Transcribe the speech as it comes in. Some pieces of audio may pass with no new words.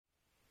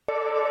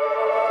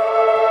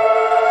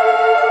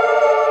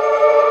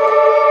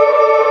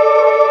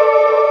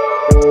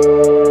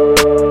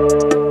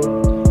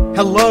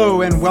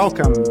and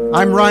welcome.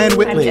 I'm Ryan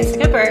Whitley. I'm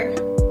Jessica Burt.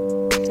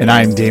 And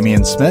I'm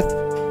Damian Smith.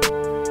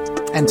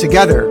 And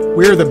together,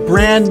 we're the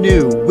brand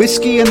new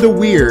Whiskey and the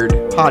Weird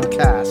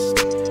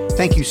podcast.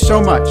 Thank you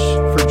so much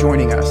for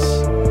joining us.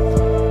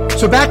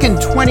 So back in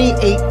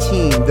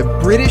 2018, the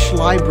British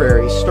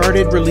Library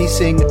started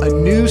releasing a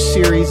new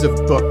series of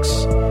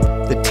books,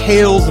 The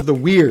Tales of the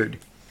Weird.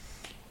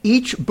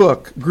 Each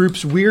book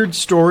groups weird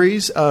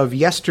stories of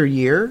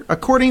yesteryear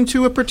according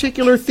to a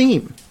particular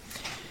theme.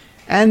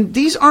 And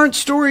these aren't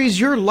stories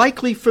you're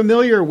likely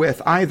familiar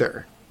with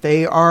either.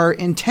 They are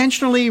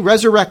intentionally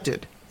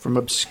resurrected from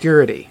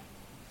obscurity.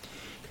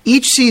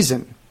 Each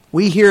season,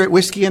 we here at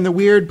Whiskey and the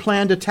Weird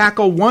plan to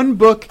tackle one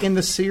book in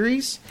the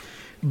series,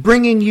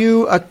 bringing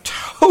you a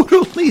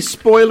totally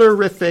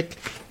spoilerific,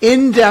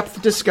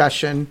 in-depth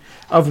discussion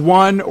of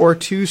one or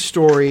two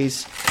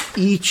stories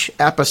each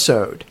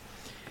episode.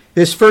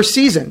 This first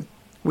season,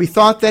 we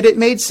thought that it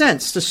made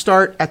sense to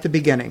start at the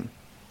beginning.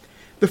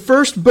 The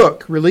first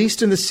book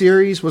released in the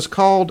series was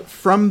called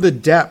From the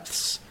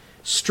Depths,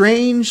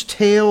 Strange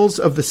Tales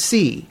of the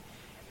Sea,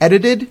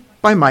 edited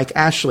by Mike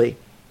Ashley.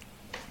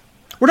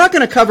 We're not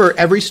going to cover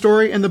every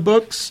story in the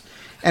books,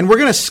 and we're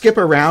going to skip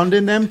around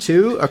in them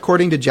too,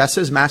 according to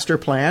Jess's master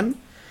plan.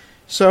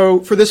 So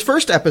for this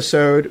first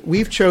episode,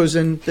 we've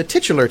chosen the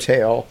titular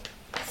tale,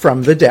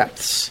 From the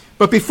Depths.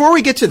 But before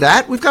we get to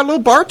that, we've got a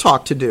little bar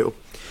talk to do.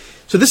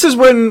 So this is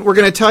when we're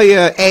going to tell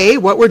you, A,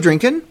 what we're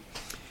drinking,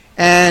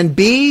 and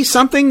B,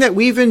 something that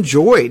we've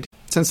enjoyed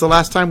since the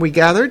last time we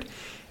gathered,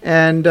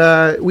 and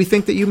we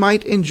think that you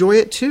might enjoy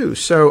it too.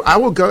 So I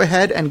will go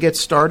ahead and get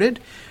started.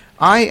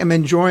 I am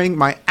enjoying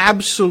my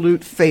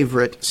absolute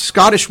favorite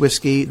Scottish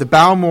whiskey, the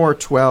Balmore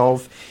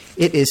 12.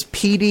 It is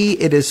peaty,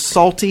 it is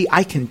salty.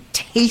 I can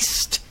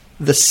taste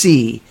the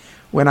sea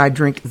when I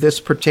drink this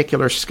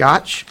particular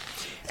scotch.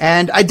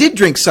 And I did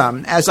drink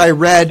some as I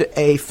read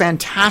a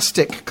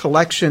fantastic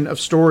collection of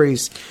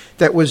stories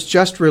that was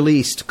just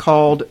released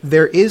called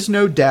There Is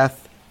No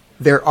Death,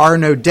 There Are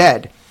No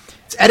Dead.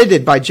 It's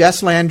edited by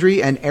Jess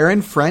Landry and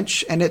Aaron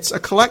French, and it's a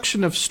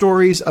collection of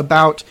stories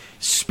about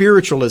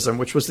spiritualism,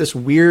 which was this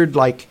weird,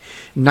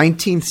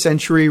 19th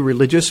century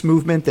religious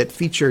movement that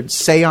featured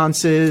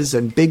seances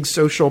and big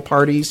social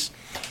parties.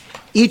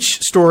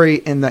 Each story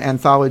in the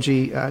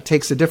anthology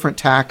takes a different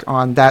tack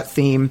on that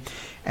theme,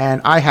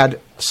 and I had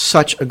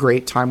such a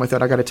great time with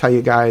it. I got to tell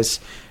you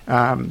guys,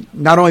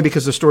 not only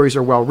because the stories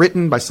are well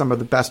written by some of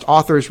the best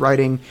authors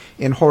writing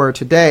in horror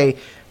today,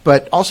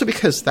 but also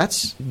because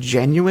that's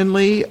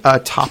genuinely a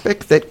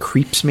topic that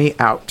creeps me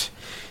out.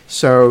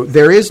 So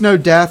There Is No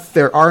Death,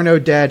 There Are No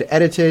Dead,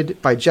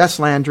 edited by Jess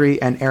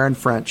Landry and Aaron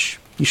French.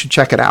 You should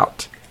check it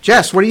out.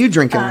 Jess, what are you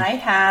drinking? I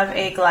have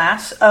a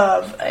glass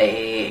of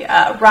a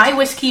rye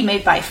whiskey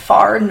made by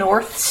Far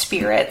North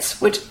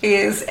Spirits, which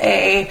is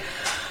a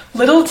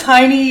little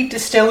tiny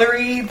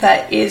distillery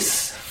that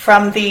is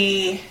from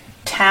the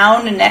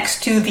town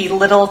next to the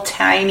little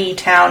tiny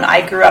town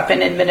I grew up in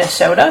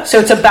Minnesota. So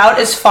it's about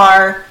as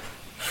far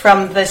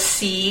from the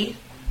sea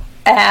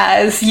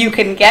as you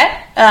can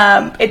get.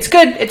 It's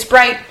good. It's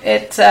bright.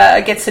 It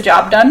gets the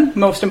job done,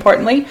 most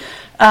importantly.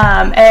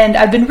 And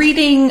I've been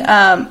reading...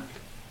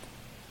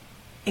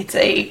 it's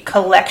a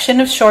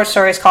collection of short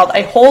stories called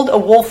I Hold a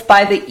Wolf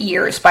by the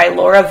Ears by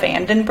Laura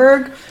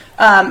Vandenberg.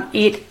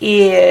 It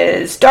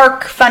is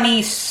dark, funny.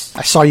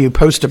 I saw you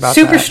post about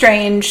super that.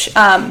 Strange,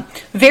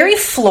 very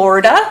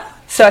Florida.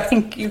 So I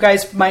think you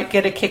guys might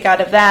get a kick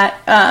out of that.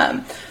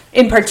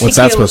 In particular, What's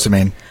that supposed to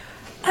mean?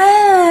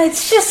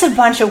 It's just a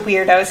bunch of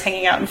weirdos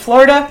hanging out in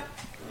Florida.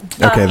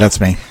 Okay, that's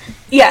me.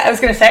 Yeah, I was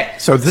going to say.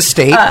 So the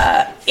state.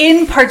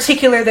 In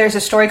particular, there's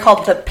a story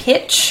called The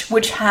Pitch,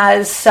 which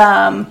has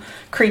some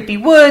creepy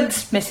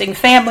woods, missing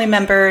family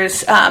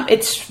members.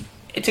 It's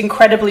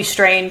incredibly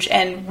strange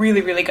and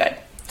really, really good.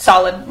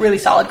 Really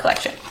solid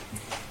collection.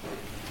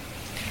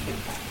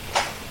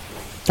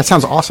 That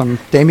sounds awesome.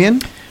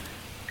 Damien?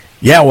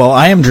 Yeah, well,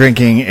 I am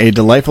drinking a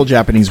delightful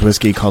Japanese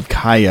whiskey called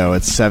Kayo.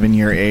 It's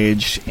 7-year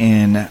aged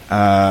in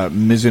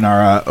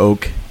Mizunara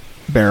oak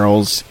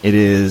barrels. It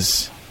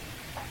is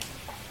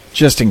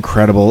just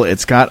incredible.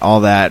 It's got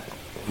all that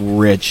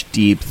rich,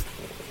 deep,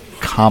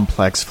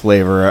 complex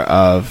flavor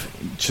of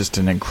just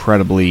an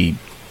incredibly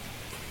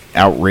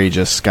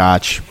outrageous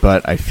scotch,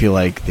 but I feel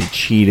like they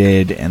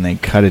cheated and they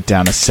cut it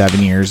down to 7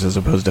 years as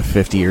opposed to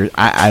 50 years.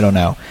 I don't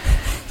know.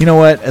 You know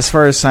what? As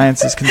far as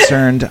science is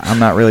concerned, I'm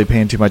not really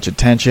paying too much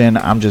attention.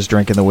 I'm just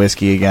drinking the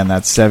whiskey again.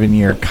 That's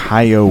 7-year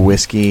Kayo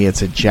whiskey.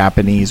 It's a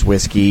Japanese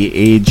whiskey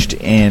aged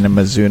in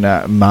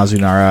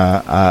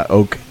Mazunara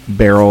oak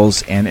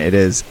barrels, and it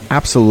is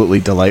absolutely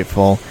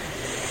delightful.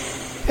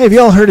 Hey, have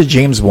you all heard of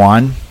James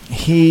Wan?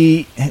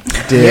 He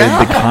did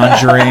The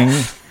Conjuring.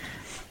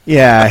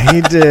 Yeah,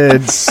 he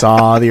did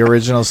Saw, the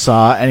original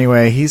Saw.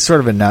 Anyway, he's sort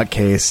of a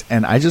nutcase,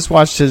 and I just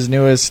watched his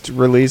newest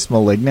release,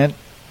 Malignant,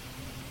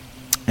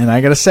 And I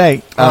gotta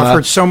say, I've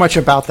heard so much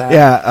about that.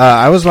 Yeah,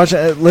 I was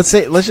watching. Let's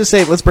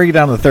break it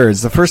down to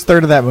thirds. The first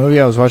third of that movie,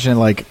 I was watching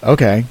like,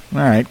 okay, all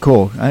right,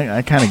 cool.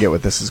 I kind of get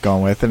what this is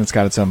going with, and it's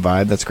got its own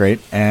vibe. That's great.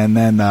 And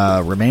then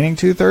remaining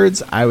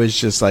 2/3, I was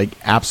just like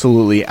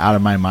absolutely out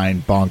of my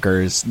mind,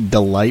 bonkers,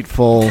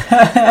 delightful,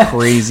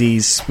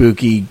 crazy,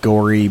 spooky,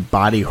 gory,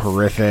 body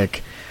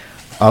horrific.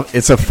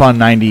 It's a fun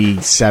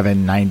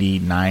 97,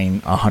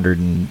 99,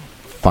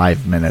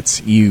 105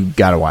 minutes. You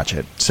got to watch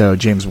it. So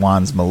James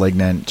Wan's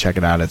Malignant. Check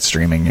it out. It's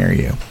streaming near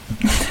you.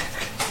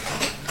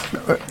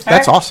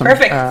 That's awesome.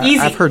 Perfect.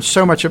 Easy. I've heard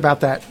so much about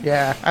that.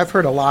 Yeah, I've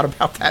heard a lot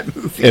about that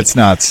movie. It's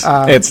nuts.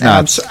 It's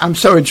nuts. I'm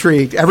so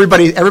intrigued.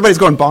 Everybody's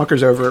going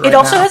bonkers over it. It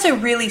also has a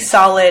really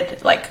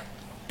solid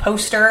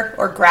poster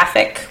or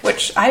graphic,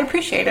 which I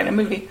appreciate in a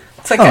movie.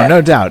 It's like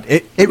no doubt.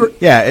 It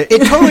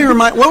totally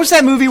reminds. What was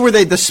that movie where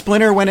the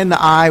splinter went in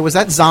the eye? Was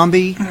that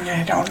Zombie?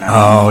 I don't know.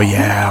 Oh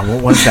yeah,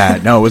 what was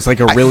that? No, it was like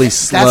a really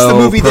slow. That's the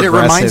movie that it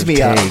reminds me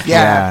take. of.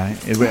 Yeah,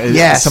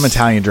 yes. Some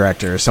Italian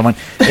director or someone.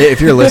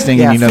 If you're listening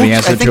and you know the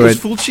answer I think to it,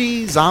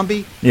 Fulci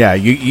Zombie. Yeah,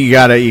 you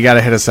gotta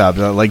hit us up.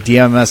 Like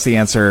DM us the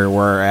answer.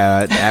 We're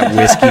at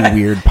Whiskey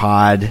Weird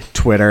Pod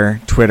Twitter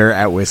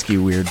at Whiskey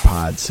Weird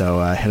Pod. So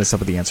hit us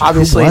up with the answer.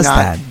 Obviously Who was not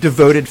that?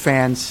 Devoted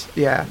fans.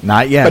 Yeah,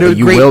 not yet, but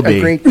you will be.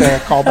 A great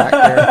callback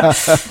there.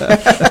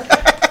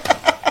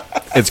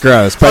 It's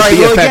gross, but right,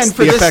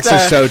 the effects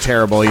are so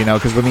terrible,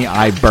 because when the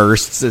eye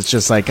bursts, it's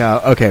just like,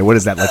 okay, what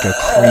is that? Like a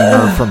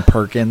creamer from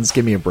Perkins?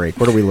 Give me a break.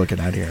 What are we looking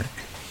at here?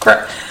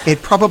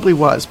 It probably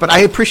was, but I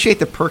appreciate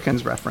the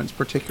Perkins reference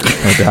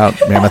particularly. No doubt,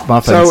 Mammoth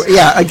Muffins. So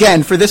yeah,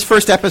 again, for this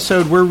first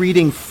episode, we're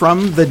reading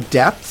From the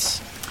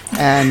Depths,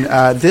 and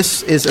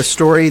this is a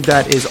story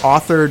that is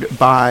authored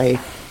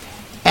by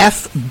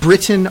F.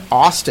 Britton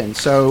Austin.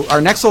 So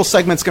our next little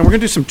segment's we're going to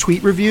do some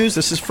tweet reviews.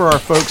 This is for our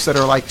folks that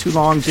are like too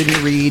long,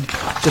 didn't read,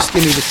 just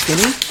give me the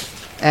skinny.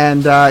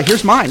 And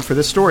here's mine for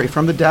this story,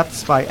 From the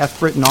Depths by F.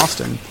 Britton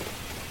Austin.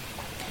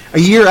 A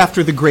year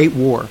after the Great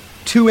War,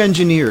 2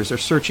 engineers are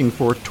searching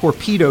for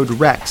torpedoed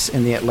wrecks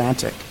in the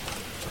Atlantic.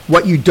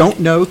 What you don't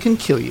know can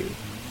kill you,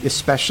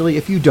 especially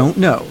if you don't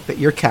know that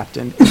your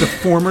captain is a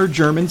former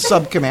German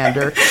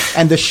subcommander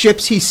and the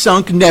ships he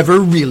sunk never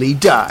really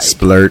died.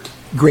 Splurt.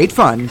 Great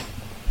fun,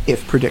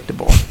 if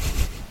predictable.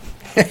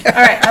 All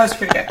right, that was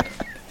pretty good.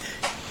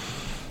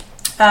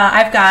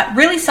 I've got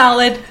really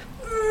solid,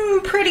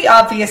 pretty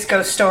obvious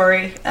ghost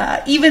story.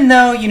 Even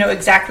though you know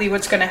exactly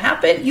what's going to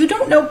happen, you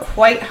don't know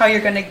quite how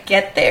you're going to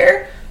get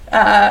there,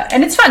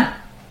 and it's fun.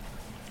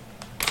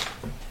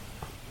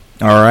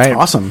 All right.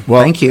 Awesome.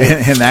 Well, thank you.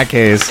 In that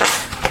case,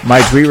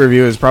 my tweet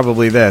review is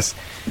probably this.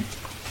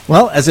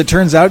 Well, as it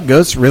turns out,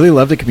 ghosts really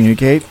love to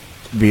communicate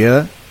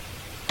via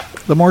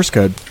the Morse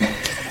code.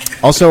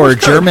 Also, are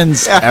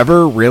Germans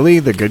ever really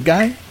the good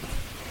guy?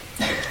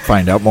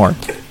 Find out more.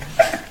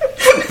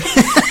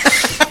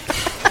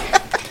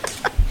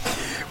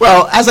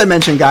 Well, as I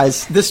mentioned,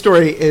 guys, this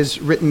story is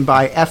written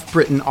by F.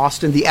 Britton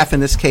Austin. The F in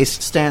this case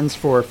stands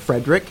for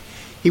Frederick.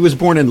 He was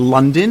born in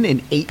London in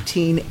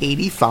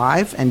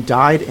 1885 and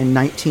died in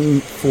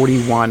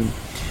 1941.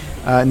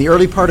 In the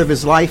early part of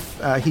his life,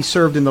 he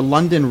served in the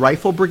London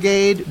Rifle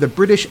Brigade, the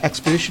British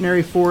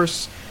Expeditionary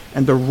Force,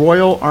 and the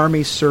Royal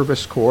Army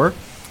Service Corps.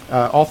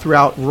 All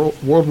throughout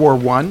World War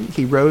I,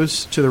 he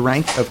rose to the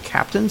rank of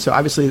captain. So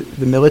obviously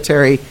the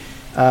military,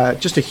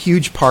 just a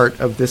huge part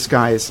of this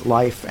guy's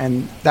life.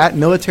 And that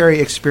military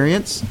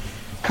experience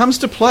comes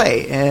to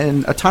play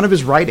in a ton of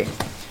his writing.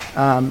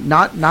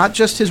 Not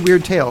just his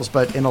weird tales,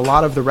 but in a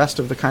lot of the rest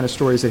of the kind of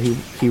stories that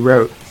he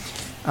wrote.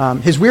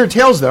 His weird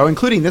tales, though,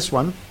 including this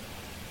one,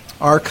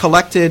 are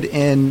collected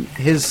in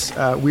his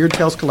Weird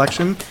Tales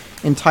collection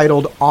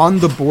entitled On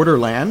the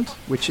Borderland,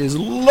 which is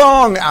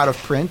long out of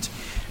print.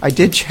 I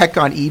did check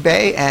on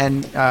eBay,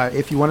 and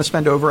if you want to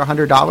spend over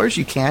 $100,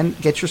 you can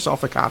get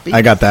yourself a copy.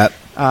 I got that.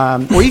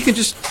 Or you can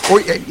just,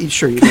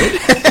 sure you did.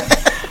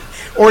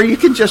 Or you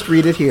can just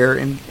read it here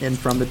in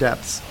From the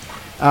Depths.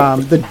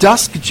 The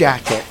dust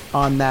jacket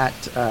on that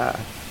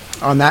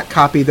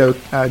copy, though,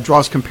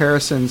 draws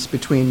comparisons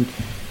between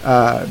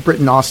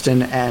Britton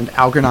Austin and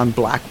Algernon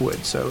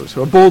Blackwood. So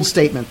a bold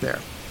statement there.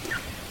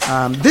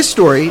 This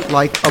story,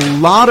 like a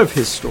lot of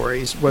his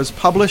stories, was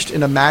published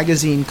in a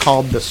magazine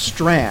called The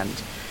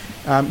Strand,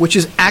 which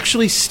is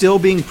actually still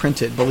being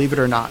printed, believe it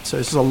or not. So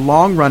this is a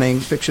long-running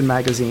fiction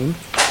magazine.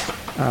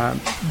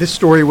 This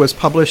story was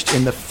published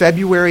in the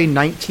February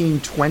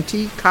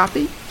 1920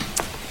 copy.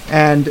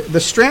 And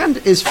The Strand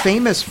is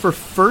famous for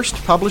first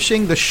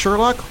publishing the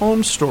Sherlock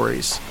Holmes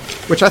stories,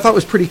 which I thought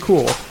was pretty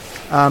cool.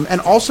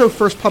 And also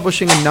first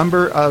publishing a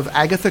number of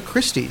Agatha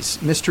Christie's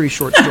mystery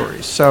short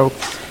stories. So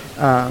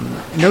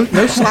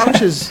no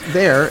slouches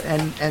there.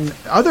 And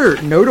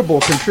other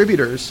notable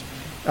contributors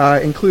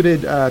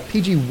included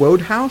P.G.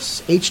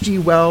 Wodehouse, H.G.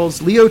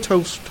 Wells, Leo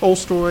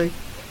Tolstoy,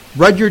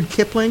 Rudyard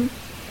Kipling,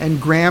 and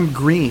Graham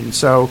Greene.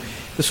 So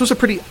this was a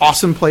pretty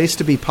awesome place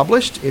to be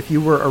published if you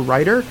were a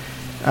writer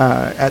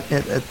at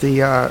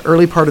the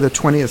early part of the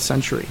 20th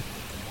century.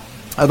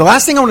 The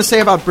last thing I want to say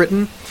about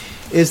Britton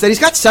is that he's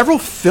got several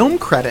film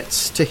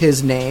credits to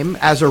his name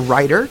as a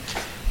writer,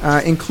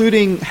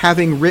 including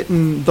having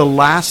written The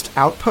Last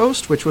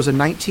Outpost, which was a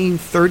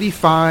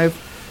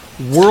 1935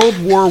 World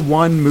War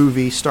I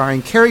movie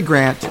starring Cary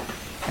Grant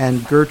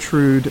and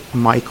Gertrude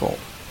Michael.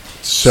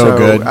 So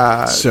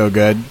good. So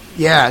good.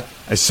 Yeah.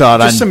 I saw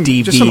it on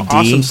DVD. Just some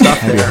awesome stuff.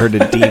 Have you heard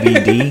of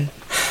DVD?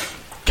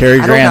 Cary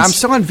Grant's. I'm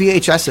still on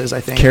VHSs, I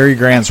think. Cary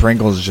Grant's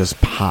wrinkles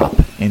just pop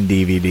in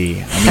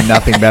DVD. I mean,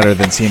 nothing better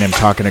than seeing him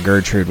talking to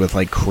Gertrude with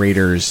like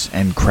craters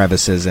and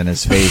crevices in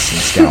his face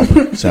and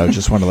scalp. So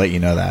just want to let you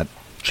know that.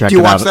 Check Do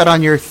you it out. watch that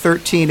on your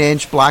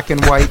 13-inch black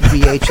and white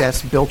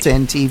VHS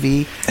built-in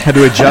TV? Had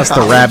to adjust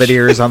the rabbit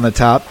ears on the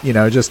top,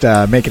 just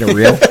making it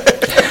real.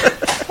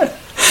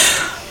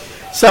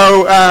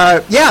 So,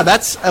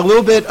 that's a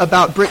little bit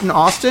about Britton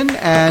Austin.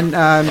 And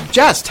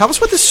Jess, tell us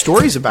what this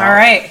story's about. All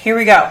right, here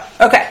we go.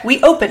 Okay,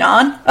 we open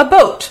on a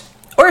boat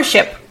or a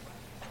ship.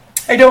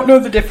 I don't know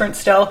the difference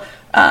still.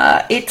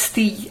 It's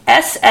the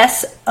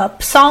SS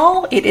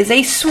Uppsal. It is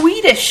a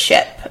Swedish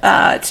ship.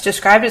 It's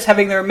described as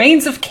having the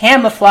remains of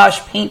camouflage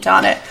paint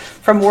on it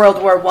from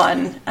World War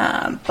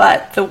I.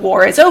 But the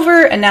war is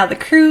over, and now the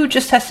crew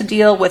just has to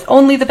deal with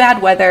only the bad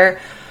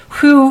weather.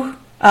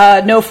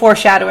 No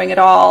foreshadowing at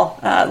all.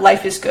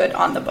 Life is good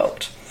on the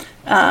boat.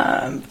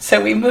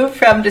 So we move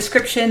from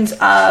descriptions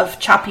of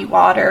choppy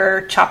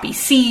water, choppy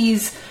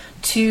seas,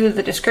 to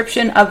the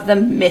description of the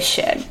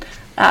mission.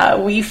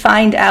 We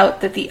find out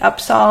that the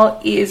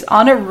Uppsal is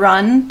on a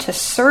run to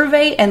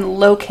survey and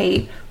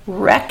locate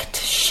wrecked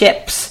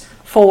ships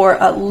for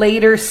a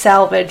later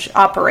salvage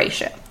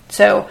operation.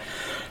 So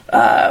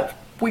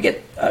we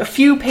get a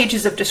few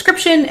pages of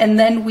description, and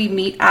then we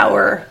meet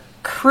our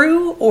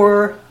crew,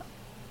 or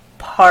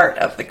part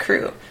of the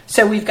crew.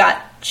 So we've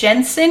got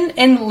Jensen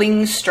and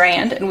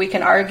Lingstrand, and we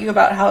can argue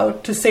about how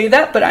to say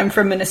that, but I'm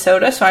from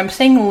Minnesota, so I'm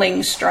saying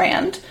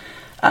Lingstrand.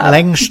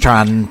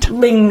 Langstrand.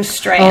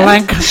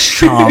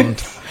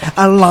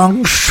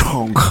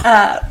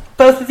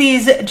 Both of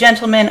these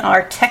gentlemen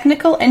are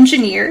technical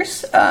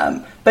engineers,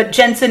 but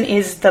Jensen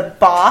is the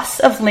boss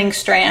of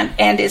Lingstrand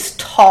and is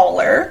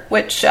taller,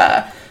 which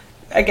I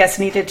guess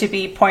needed to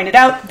be pointed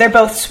out. They're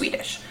both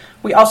Swedish.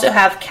 We also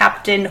have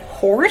Captain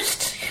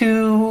Horst,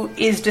 who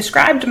is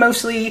described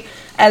mostly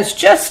as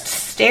just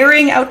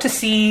staring out to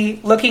sea,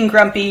 looking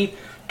grumpy,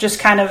 just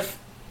kind of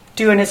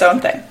doing his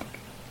own thing.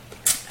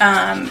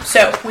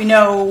 So we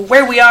know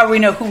where we are, we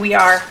know who we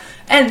are,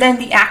 and then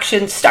the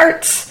action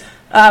starts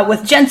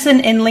with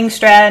Jensen and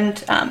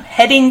Lingstrand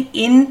heading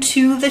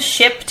into the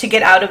ship to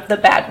get out of the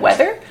bad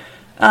weather.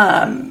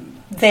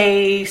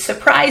 They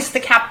surprise the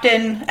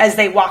captain as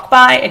they walk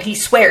by, and he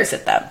swears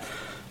at them.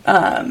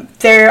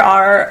 There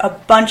are a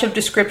bunch of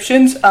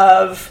descriptions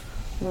of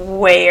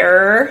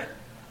where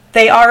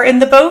they are in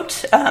the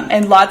boat,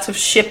 and lots of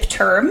ship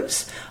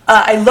terms.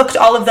 I looked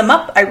all of them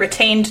up. I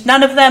retained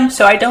none of them,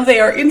 so I know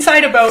they are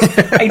inside a boat.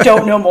 I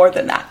don't know more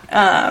than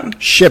that.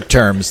 Ship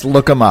terms,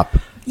 look them up.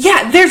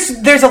 Yeah,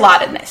 there's a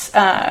lot in this.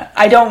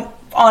 I don't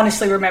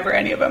honestly remember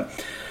any of them.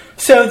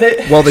 So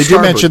they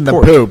do mention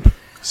the poop.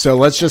 So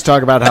let's just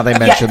talk about how they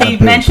mention the poop.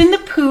 They mention the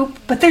poop,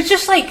 but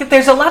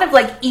there's a lot of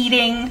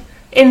eating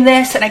in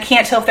this, and I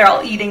can't tell if they're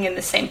all eating in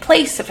the same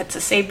place, if it's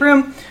the same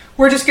room.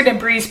 We're just going to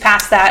breeze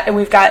past that, and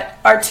we've got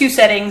our two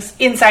settings,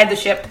 inside the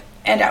ship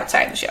and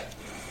outside the ship.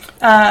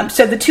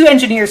 So the two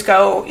engineers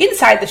go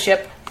inside the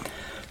ship.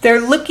 They're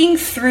looking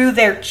through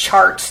their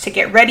charts to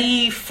get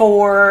ready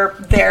for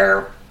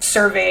their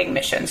surveying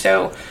mission.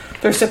 So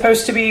they're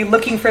supposed to be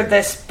looking for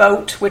this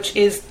boat, which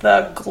is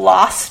the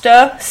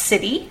Gloucester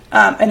City.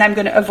 And I'm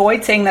going to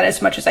avoid saying that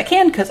as much as I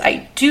can, because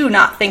I do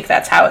not think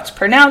that's how it's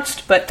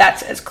pronounced, but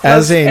that's as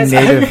close as a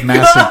native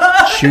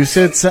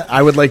Massachusetts,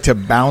 I would like to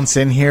bounce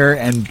in here,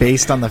 and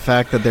based on the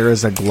fact that there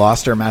is a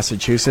Gloucester,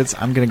 Massachusetts,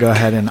 I'm going to go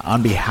ahead and,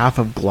 on behalf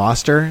of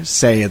Gloucester,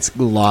 say it's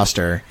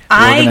Gloucester.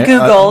 I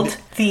Googled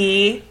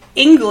the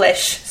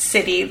English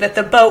city that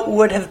the boat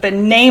would have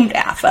been named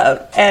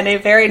after, and a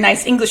very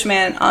nice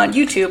Englishman on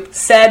YouTube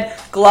said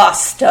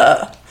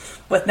Gloucester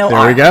with no R.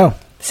 There we go.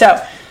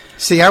 So,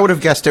 see, I would have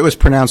guessed it was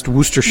pronounced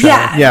Worcestershire.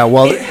 Yeah.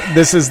 Well,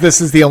 this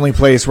is the only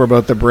place where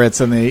both the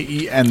Brits and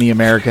the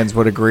Americans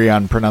would agree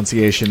on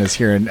pronunciation is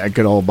here in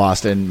good old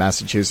Boston,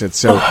 Massachusetts.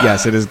 So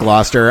yes, it is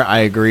Gloucester. I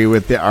agree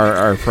with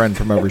our friend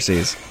from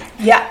overseas.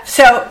 Yeah.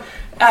 So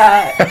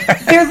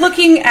they're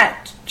looking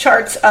at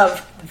charts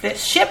of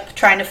this ship,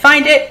 trying to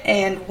find it,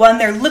 and when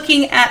they're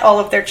looking at all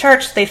of their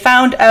charts, they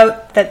found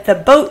out that the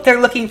boat they're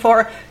looking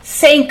for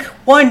sank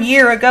 1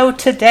 year ago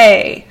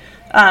today.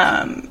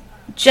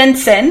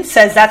 Jensen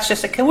says that's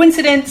just a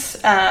coincidence,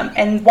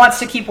 and wants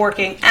to keep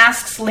working,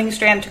 asks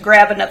Lingstrand to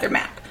grab another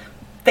map.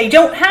 They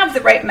don't have the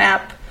right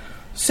map,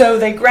 so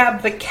they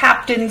grab the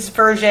captain's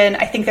version.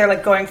 I think they're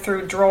going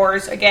through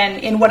drawers again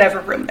in whatever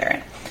room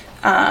they're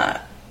in.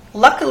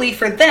 Luckily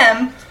for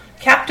them,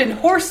 Captain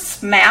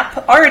Horst's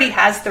map already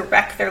has the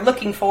wreck they're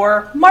looking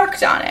for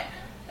marked on it.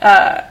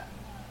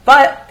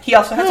 But he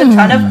also has a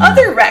ton of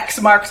other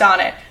wrecks marked on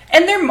it,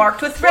 and they're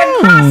marked with red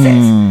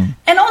crosses.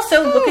 And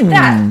also, look at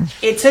that.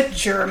 It's a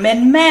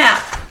German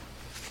map.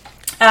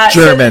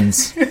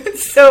 Germans.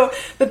 So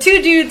the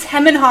two dudes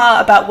hem and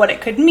haw about what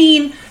it could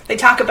mean. They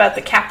talk about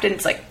the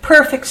captain's like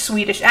perfect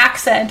Swedish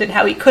accent and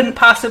how he couldn't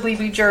possibly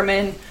be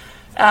German,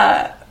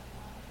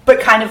 but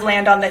kind of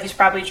land on that he's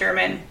probably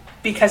German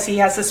because he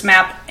has this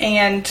map.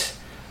 And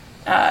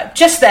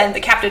just then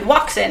the captain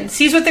walks in,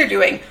 sees what they're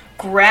doing,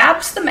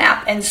 grabs the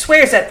map and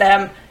swears at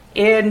them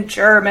in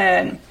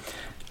German.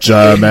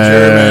 So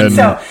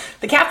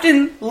the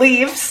captain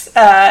leaves,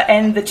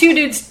 and the two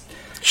dudes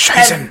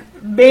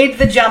have made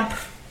the jump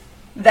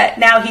that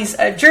now he's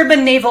a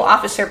German naval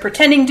officer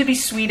pretending to be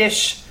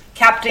Swedish,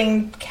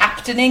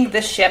 captaining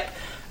this ship,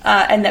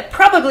 and that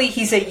probably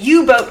he's a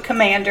U-boat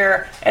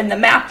commander, and the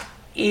map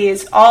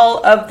is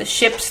all of the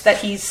ships that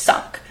he's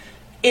sunk.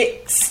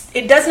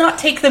 It does not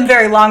take them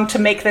very long to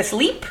make this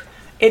leap.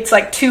 It's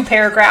like 2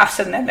 paragraphs,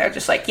 and then they're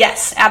just like,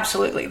 yes,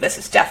 absolutely, this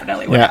is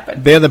definitely what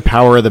happened. They had the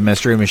power of the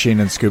Mystery Machine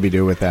and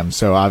Scooby-Doo with them,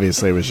 so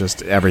obviously it was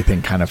just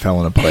everything kind of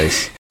fell into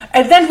place.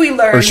 And then we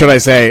learn... Or should I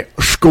say,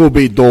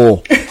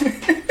 Scooby-Doo.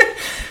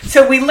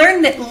 So we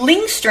learned that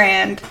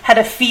Lingstrand had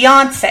a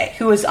fiancé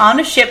who was on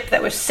a ship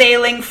that was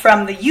sailing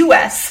from the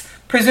U.S.,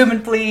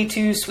 presumably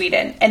to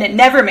Sweden, and it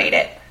never made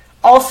it.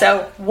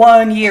 Also,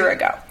 1 year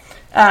ago.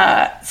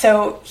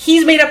 So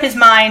he's made up his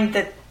mind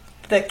that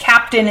the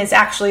captain is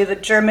actually the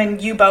German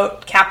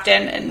U-boat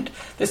captain, and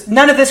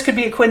none of this could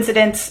be a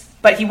coincidence,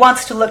 but he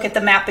wants to look at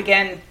the map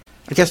again.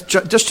 I guess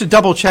just to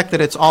double check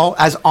that it's all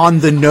as on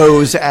the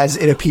nose as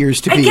it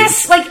appears to be. I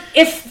guess, like,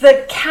 if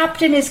the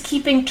captain is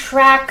keeping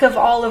track of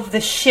all of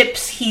the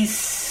ships he's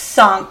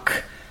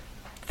sunk,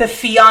 the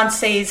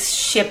fiancé's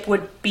ship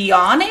would be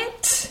on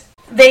it?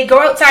 They go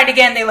outside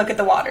again, they look at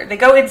the water. They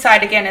go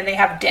inside again, and they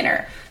have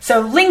dinner.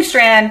 So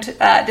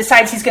Lingstrand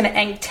decides he's going to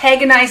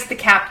antagonize the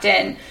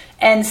captain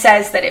and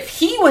says that if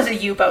he was a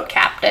U-boat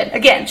captain,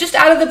 again, just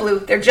out of the blue,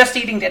 they're just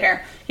eating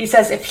dinner. He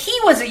says if he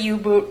was a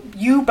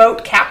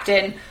U-boat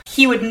captain,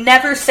 he would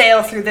never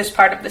sail through this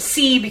part of the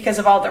sea because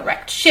of all the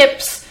wrecked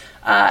ships,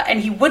 and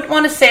he wouldn't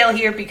want to sail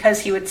here because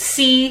he would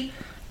see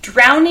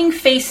drowning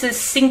faces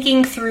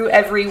sinking through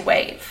every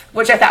wave,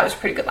 which I thought was a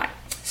pretty good line.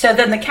 So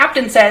then the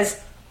captain says,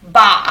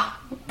 bah,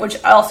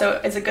 which also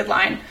is a good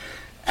line.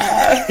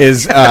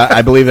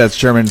 I believe that's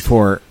German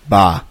for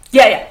bah.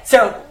 Yeah.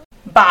 So,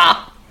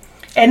 bah.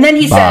 And then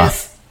he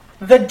says,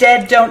 the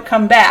dead don't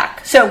come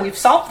back. So we've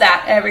solved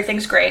that, and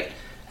everything's great.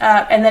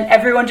 And then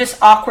everyone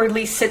just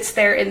awkwardly sits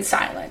there in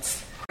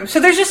silence. So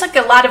there's just like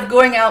a lot of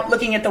going out,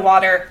 looking at the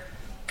water,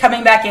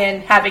 coming back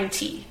in, having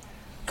tea.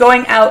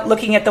 Going out,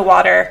 looking at the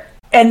water,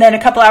 and then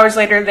a couple hours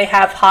later they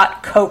have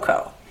hot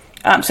cocoa.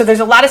 So there's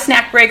a lot of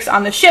snack breaks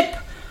on the ship.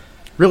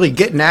 Really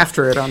getting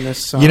after it on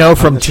this.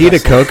 From tea to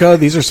cocoa,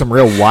 these are some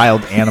real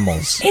wild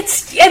animals.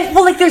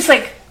 There's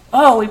like,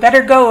 oh, we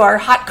better go, our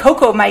hot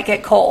cocoa might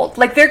get cold.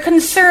 Like, their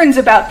concerns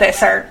about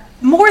this are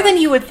more than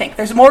you would think.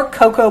 There's more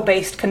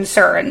cocoa-based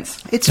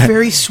concerns. It's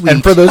very sweet.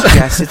 And for those,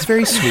 yes, it's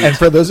very sweet. And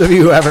for those of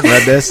you who haven't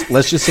read this,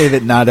 let's just say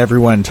that not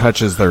everyone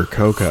touches their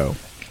cocoa.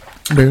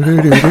 Okay,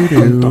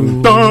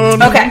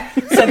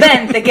 so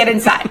then they get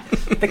inside.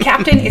 The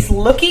captain is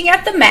looking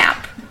at the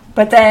map,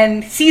 but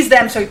then sees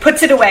them, so he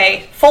puts it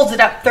away, folds it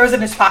up, throws it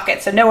in his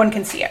pocket so no one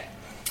can see it.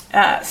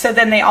 So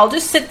then they all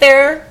just sit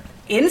there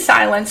in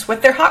silence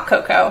with their hot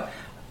cocoa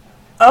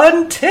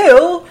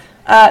until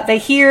they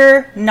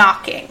hear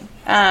knocking.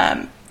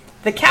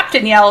 The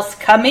captain yells,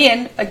 "Come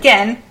in,"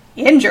 again,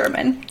 in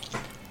German.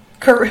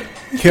 Corrects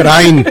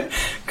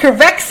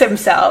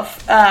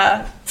himself,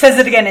 says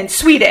it again in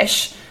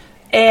Swedish,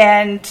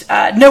 and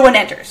no one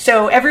enters.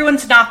 So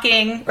everyone's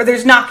knocking, or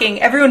there's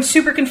knocking. Everyone's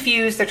super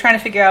confused. They're trying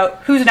to figure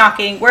out who's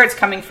knocking, where it's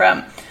coming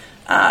from.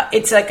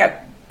 It's like a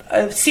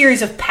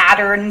series of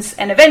patterns,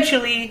 and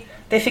eventually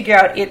they figure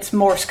out it's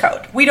Morse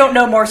code. We don't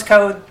know Morse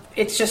code.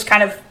 It's just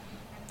kind of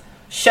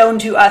shown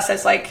to us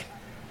as like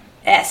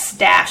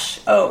S-O-S.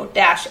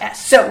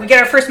 So we get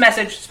our first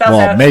message, spells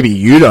out. Well, maybe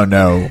you don't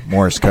know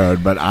Morse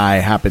code, but I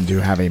happen to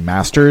have a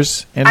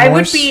master's in Morse. I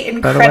would be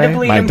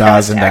incredibly My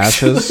impressed, das and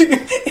dashes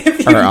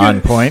are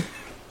on point.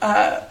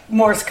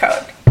 Morse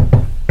code.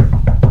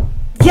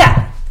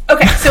 Yeah.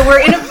 Okay, so we're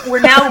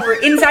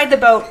inside the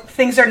boat.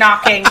 Things are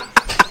knocking.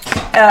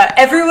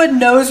 Everyone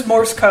knows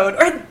Morse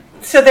code,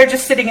 so they're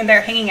just sitting in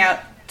there hanging out.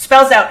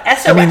 Spells out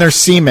SOS. I mean, they're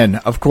seamen.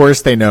 Of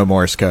course they know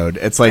Morse code.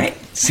 It's like right.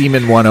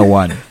 Seaman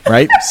 101,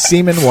 right?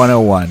 Seaman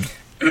 101.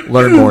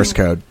 Learn Morse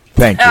code.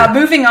 Thank you.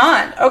 Moving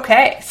on.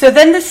 Okay. So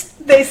then this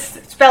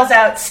spells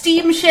out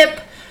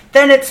steamship.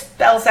 Then it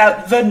spells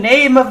out the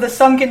name of the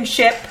sunken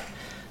ship.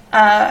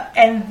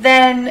 And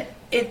then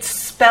it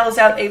spells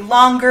out a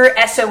longer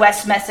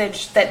SOS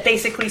message that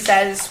basically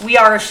says, we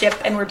are a ship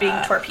and we're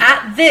being torpedoed.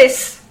 At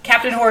this,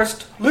 Captain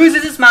Horst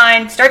loses his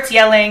mind, starts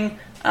yelling,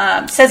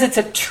 says it's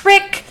a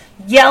trick,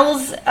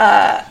 yells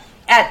at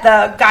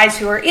the guys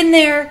who are in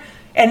there,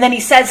 and then he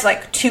says,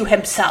 like, to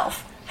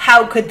himself,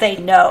 how could they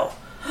know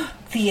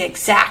the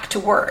exact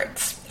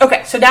words?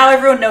 Okay, so now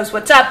everyone knows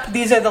what's up.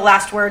 These are the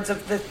last words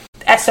of the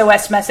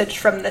SOS message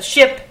from the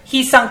ship.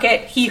 He sunk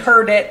it, he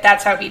heard it,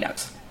 that's how he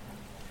knows.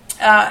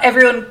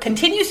 Everyone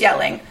continues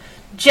yelling.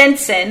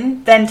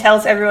 Jensen then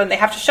tells everyone they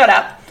have to shut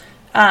up.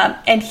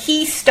 And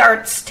he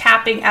starts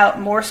tapping out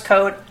Morse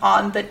code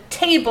on the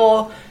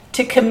table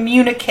to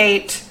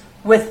communicate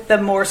with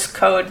the Morse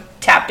code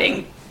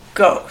tapping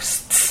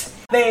ghosts.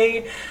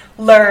 They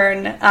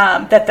learn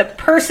that the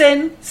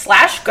person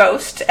 /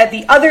 ghost at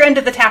the other end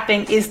of the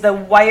tapping is the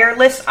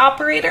wireless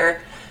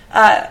operator.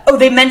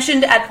 They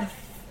mentioned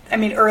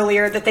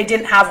earlier that they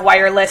didn't have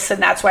wireless,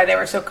 and that's why they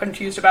were so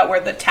confused about where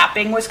the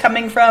tapping was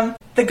coming from.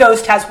 The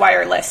ghost has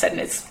wireless and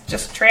is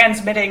just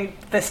transmitting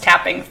this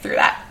tapping through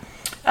that.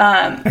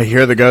 I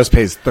hear the ghost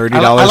pays $30 a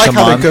month. I like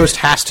how the ghost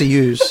has to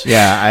use.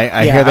 Yeah,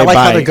 I hear they I like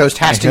buy, how the ghost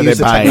has to use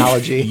the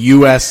technology.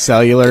 U.S.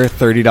 Cellular,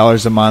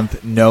 $30 a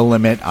month, no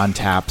limit on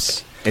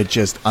taps. It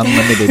just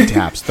unlimited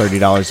taps,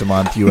 $30 a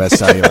month, U.S.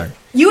 Cellular.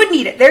 You would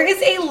need it. There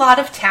is a lot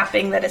of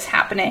tapping that is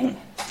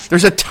happening.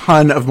 There's a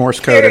ton of Morse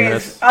code in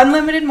this.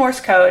 Unlimited Morse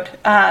code.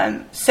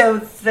 So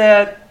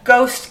the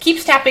ghost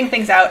keeps tapping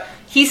things out.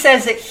 He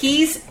says that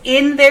he's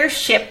in their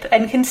ship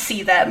and can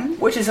see them,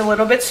 which is a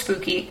little bit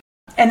spooky.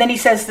 And then he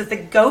says that the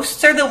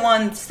ghosts are the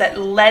ones that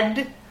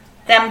led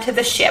them to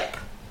the ship.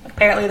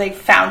 Apparently they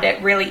found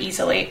it really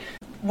easily.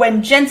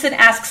 When Jensen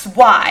asks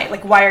why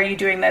are you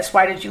doing this?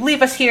 Why did you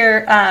leave us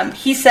here?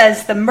 He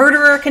says the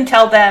murderer can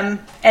tell them,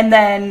 and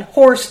then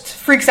Horst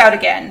freaks out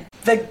again.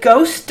 The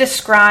ghost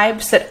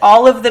describes that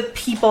all of the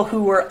people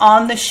who were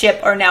on the ship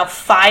are now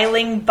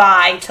filing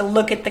by to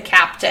look at the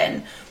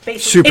captain. Basically,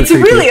 super it's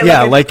creepy.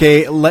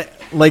 really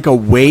like a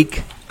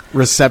wake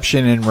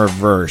reception in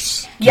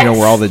reverse. Yes. You know,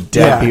 where all the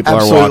dead people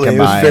are walking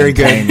by and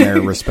paying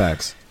their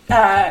respects.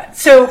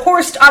 So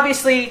Horst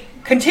obviously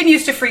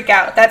continues to freak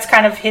out. That's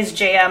kind of his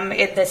jam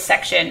in this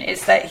section,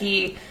 is that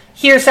he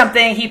hears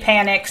something, he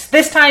panics.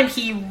 This time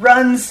he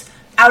runs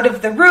out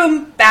of the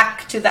room,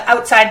 back to the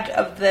outside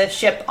of the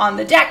ship on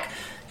the deck.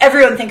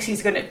 Everyone thinks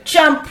he's going to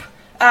jump.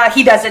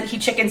 He doesn't. He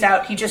chickens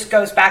out. He just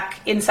goes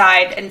back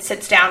inside and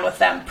sits down with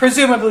them,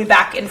 presumably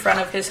back in front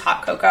of his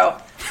hot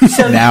cocoa.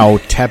 So now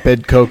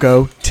tepid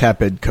cocoa.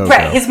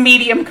 Right, his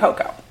medium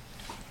cocoa.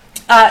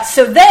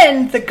 So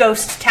then the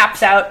ghost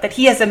taps out that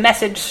he has a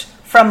message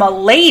from a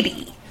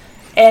lady.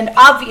 And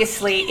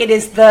obviously it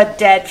is the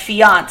dead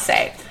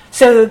fiancé.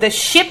 So the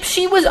ship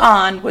she was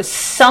on was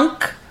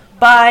sunk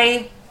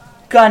by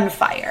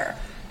gunfire.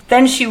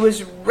 Then she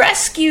was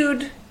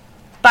rescued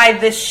by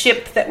this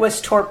ship that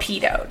was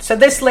torpedoed. So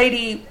this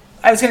lady,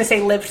 I was going to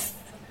say lived...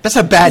 That's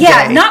a bad day.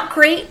 Yeah, not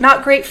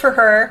great for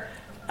her.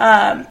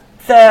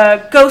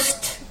 The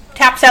ghost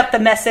taps out the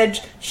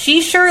message,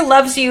 she sure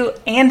loves you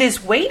and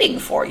is waiting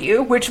for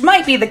you, which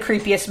might be the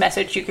creepiest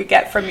message you could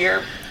get from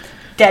your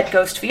dead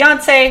ghost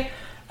fiancé.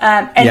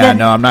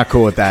 No, I'm not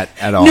cool with that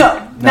at all.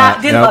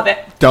 Didn't love it.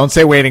 Don't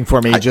say waiting for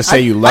me. Just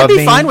say you love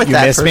me, fine with you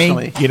that, miss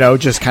personally. me.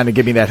 Just kind of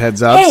give me that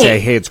heads up. Say,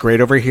 hey, it's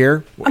great over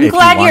here. I'm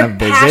glad you're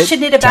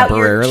passionate about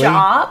your temporarily.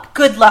 job.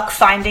 Good luck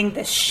finding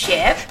this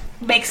ship.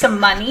 Make some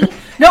money.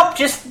 Nope,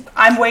 just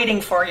I'm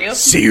waiting for you.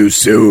 See you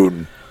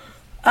soon.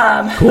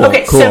 Cool.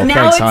 So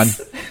now Thanks,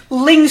 it's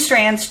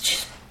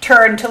Lingstrand's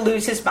turn to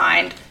lose his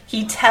mind.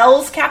 He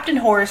tells Captain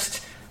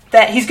Horst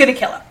that he's going to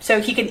kill him.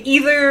 So he can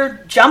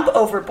either jump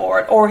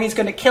overboard or he's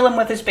going to kill him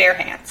with his bare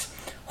hands.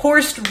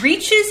 Horst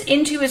reaches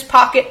into his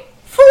pocket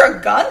for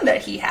a gun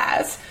that he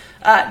has.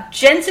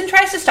 Jensen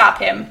tries to stop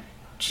him.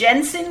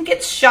 Jensen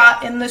gets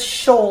shot in the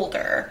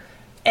shoulder.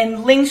 And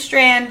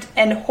Lingstrand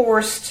and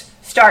Horst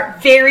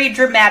start very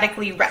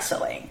dramatically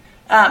wrestling.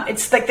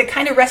 It's like the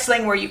kind of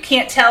wrestling where you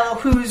can't tell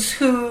who's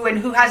who and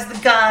who has the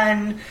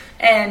gun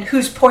and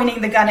who's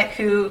pointing the gun at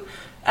who.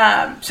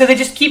 So they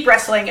just keep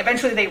wrestling.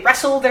 Eventually they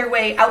wrestle their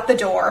way out the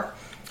door.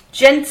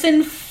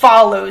 Jensen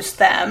follows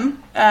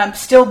them,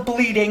 still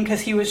bleeding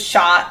because he was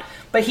shot,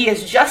 but he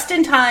is just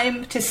in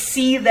time to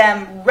see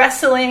them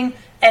wrestling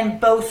and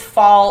both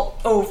fall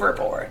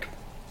overboard.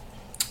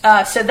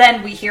 So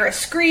then we hear a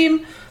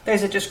scream.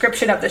 There's a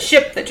description of the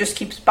ship that just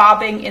keeps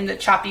bobbing in the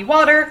choppy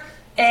water,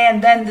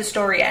 and then the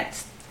story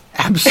ends.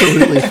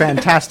 Absolutely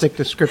fantastic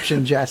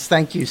description, Jess.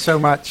 Thank you so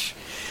much.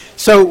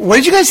 So what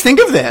did you guys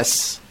think of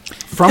this?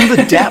 From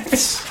the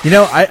depths.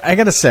 I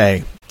got to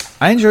say,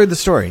 I enjoyed the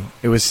story.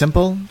 It was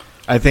simple.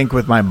 I think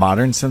with my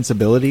modern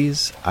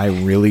sensibilities, I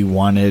really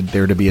wanted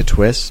there to be a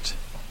twist.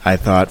 I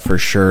thought for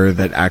sure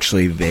that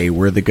actually they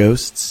were the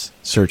ghosts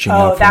searching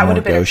out for that more would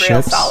have been a real ghost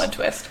ships. solid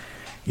twist.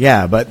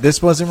 Yeah, but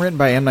this wasn't written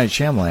by M. Night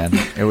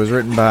Shyamalan. It was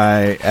written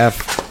by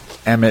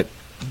F. Emmett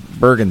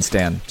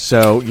Bergenstan.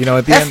 So,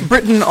 at the end...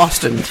 Britton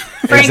Austin.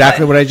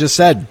 Exactly what I just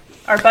said.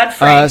 Our bud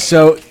Frank.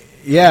 So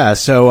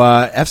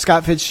F.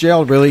 Scott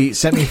Fitzgerald really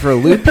sent me for a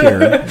loop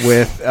here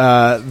with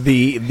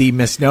the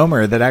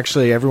misnomer that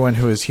actually everyone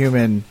who is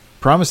human,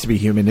 promised to be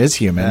human, is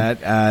human.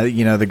 That,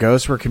 the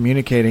ghosts were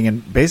communicating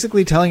and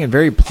basically telling in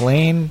very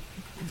plain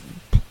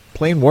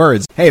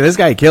words, hey, this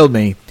guy killed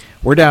me.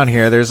 We're down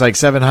here. There's like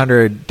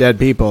 700 dead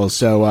people,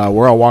 so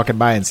we're all walking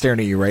by and staring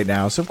at you right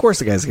now. So, of course,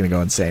 the guy's going to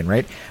go insane,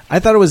 right? I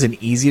thought it was an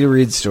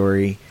easy-to-read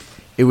story.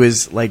 It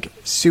was like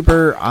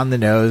super on the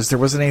nose. There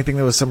wasn't anything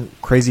that was some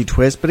crazy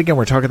twist. But again,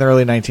 we're talking the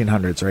early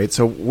 1900s, right?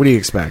 So what do you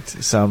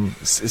expect? Some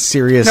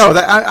serious... No,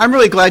 I'm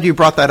really glad you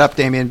brought that up,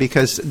 Damien,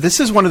 because this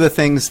is one of the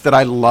things that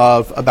I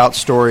love about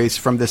stories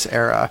from this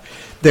era.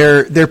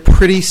 They're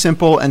pretty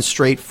simple and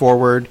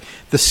straightforward.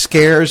 The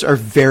scares are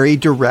very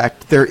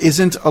direct. There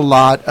isn't a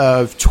lot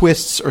of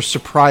twists or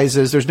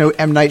surprises. There's no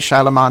M. Night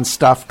Shyamalan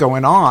stuff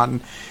going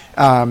on.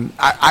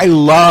 I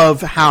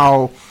love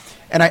how...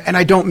 And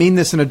I don't mean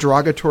this in a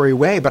derogatory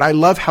way, but I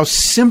love how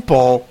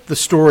simple the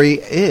story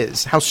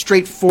is, how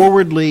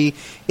straightforwardly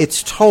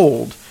it's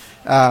told.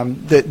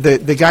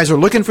 The guys are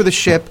looking for the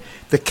ship.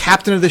 The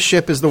captain of the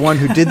ship is the one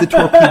who did the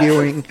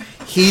torpedoing.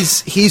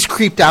 He's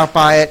creeped out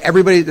by it.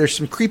 Everybody, there's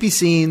some creepy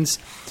scenes.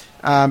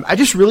 I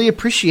just really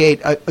appreciate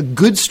a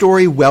good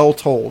story, well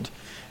told.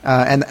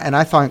 And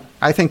I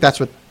think that's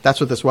what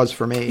this was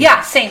for me.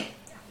 Yeah, same.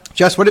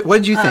 Jess, what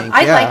did you think?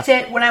 I liked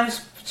it when I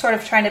was sort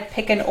of trying to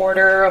pick an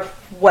order of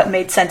what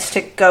made sense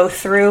to go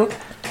through.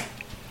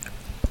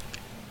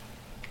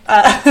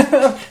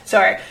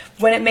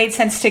 When it made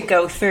sense to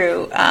go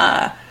through,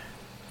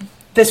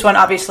 this one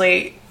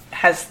obviously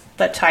has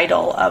the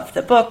title of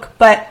the book,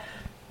 but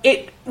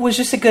it was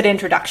just a good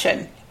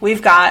introduction.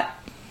 We've got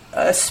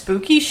a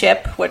spooky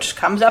ship, which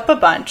comes up a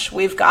bunch.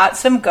 We've got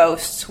some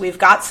ghosts. We've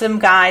got some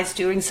guys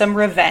doing some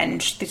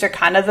revenge. These are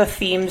kind of the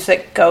themes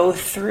that go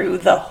through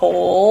the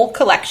whole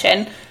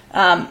collection.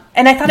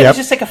 And I thought it was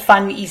just like a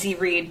fun, easy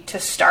read to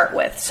start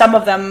with. Some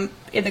of them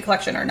in the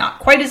collection are not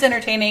quite as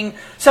entertaining.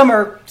 Some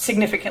are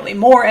significantly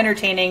more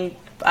entertaining,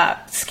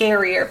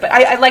 scarier. But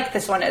I like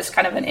this one as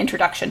kind of an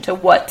introduction to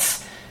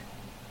what's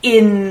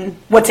in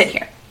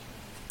here.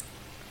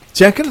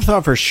 See, I could have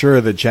thought for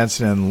sure that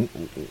Jensen and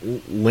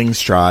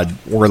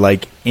Lyngstrand were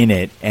like in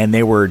it, and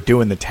they were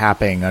doing the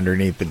tapping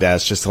underneath the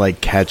desk just to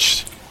like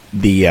catch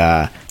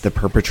the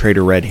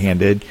perpetrator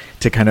red-handed.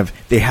 To kind of,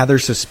 they had their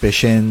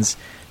suspicions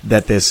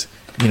that this,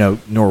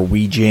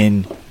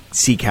 Norwegian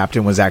sea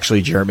captain was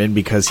actually German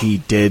because he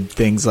did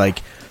things like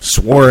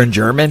swore in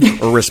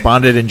German or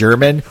responded in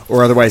German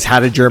or otherwise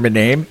had a German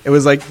name. It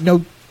was like,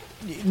 no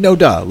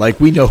duh. Like,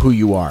 we know who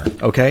you are,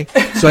 okay?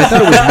 So I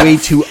thought it was way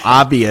too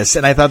obvious,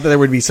 and I thought that there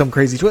would be some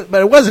crazy twist, but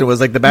it wasn't. It was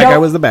like the bad guy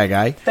was the bad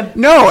guy.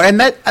 No, and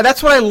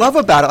that's what I love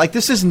about it. Like,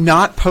 this is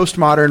not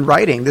postmodern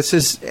writing. This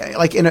is,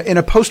 like, in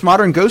a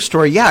postmodern ghost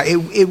story,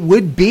 it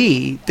would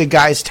be the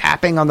guys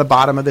tapping on the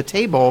bottom of the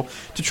table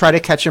to try to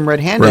catch him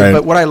red-handed. Right.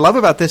 But what I love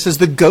about this is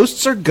the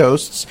ghosts are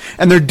ghosts,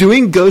 and they're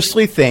doing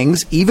ghostly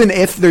things, even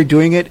if they're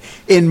doing it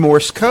in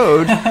Morse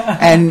code.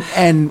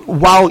 and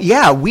while,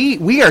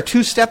 we are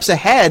 2 steps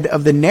ahead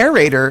of the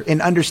narrator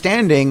in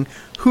understanding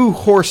who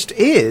Horst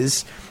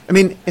is. I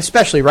mean,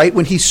 especially, right,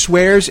 when he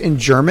swears in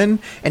German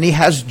and he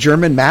has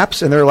German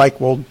maps and they're like,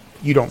 well,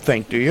 you don't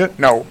think, do you?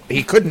 No,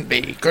 he couldn't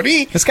be. Could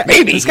he? This guy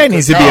needs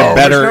to be a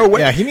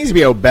better... he needs to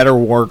be a better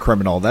war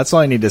criminal. That's all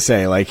I need to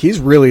say. Like,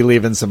 he's really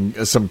leaving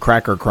some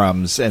cracker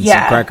crumbs and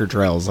some cracker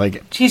trails.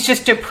 Like, he's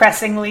just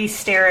depressingly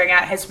staring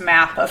at his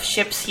map of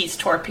ships he's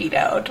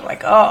torpedoed.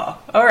 Like, oh,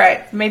 all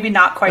right, maybe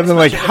not quite. And then,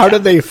 like, how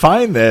did they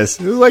find this?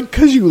 It was like,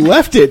 because you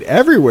left it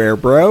everywhere,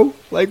 bro.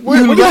 Like, what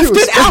left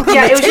it out?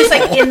 Yeah, it was just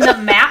like in the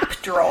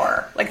map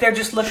drawer. Like, they're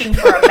just looking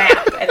for a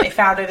map, and they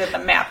found it in the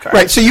map drawer.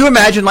 Right. So you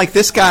imagine, like,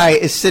 this guy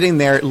is sitting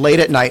there late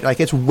at night, like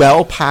it's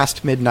well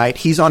past midnight.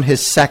 He's on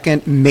his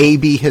second,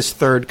 maybe his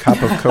third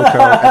cup of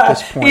cocoa at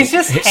this point. He's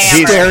just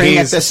hammered. Staring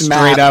at this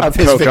map of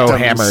his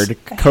victims.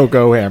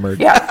 Cocoa hammered.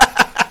 Yeah.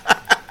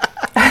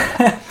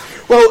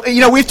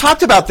 Well, we've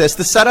talked about this.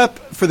 The setup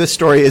for this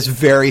story is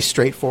very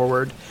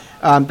straightforward.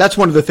 That's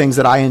one of the things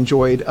that I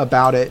enjoyed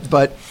about it.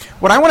 But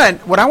what I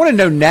want to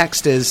know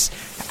next is,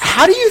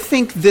 how do you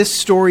think this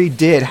story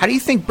did? How do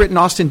you think Britton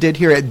Austin did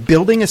here at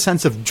building a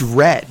sense of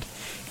dread?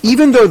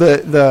 Even though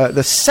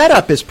the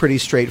setup is pretty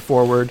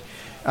straightforward,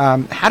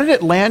 how did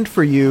it land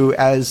for you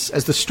as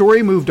the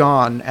story moved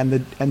on and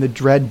the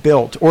dread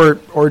built,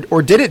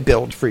 or did it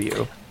build for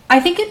you?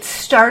 I think it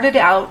started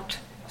out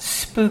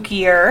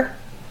spookier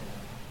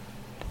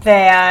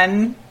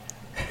than.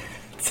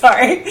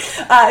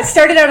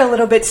 Started out a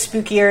little bit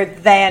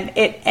spookier than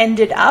it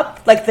ended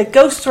up. Like, the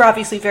ghosts were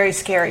obviously very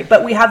scary,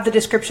 but we have the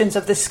descriptions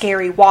of the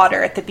scary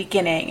water at the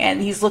beginning,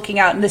 and he's looking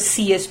out and the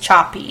sea is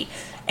choppy,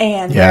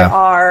 and there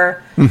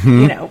are,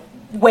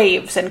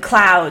 waves and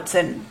clouds,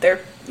 and they're,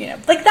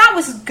 like, that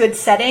was good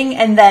setting.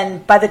 And then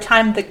by the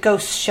time the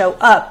ghosts show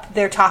up,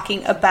 they're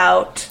talking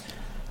about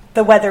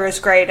the weather is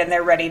great and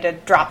they're ready to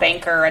drop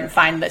anchor and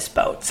find this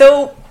boat.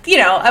 So,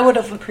 I would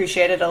have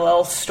appreciated a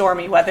little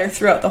stormy weather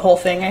throughout the whole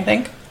thing, I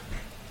think.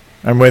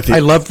 I'm with you. I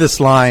love this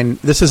line.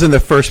 This is in the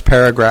first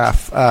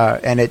paragraph,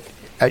 and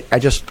I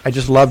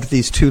just loved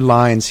these 2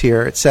 lines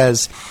here. It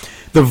says,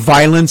 "The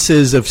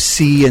violences of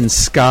sea and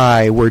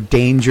sky were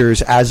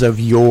dangers as of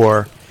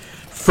yore.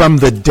 From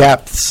the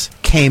depths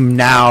came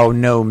now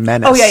no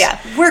menace." Oh, yeah.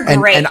 We're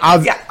great. And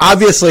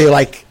obviously,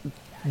 like,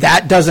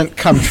 that doesn't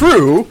come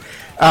true.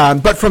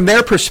 But from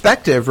their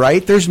perspective,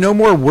 right, there's no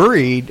more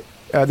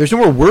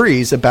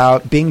worries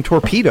about being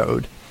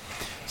torpedoed.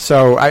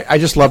 So I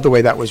just love the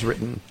way that was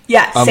written.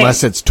 Yeah, same.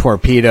 Unless it's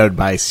torpedoed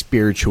by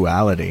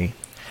spirituality.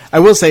 I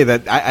will say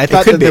that I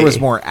thought that there was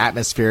more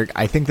atmospheric.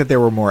 I think that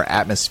there were more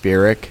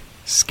atmospheric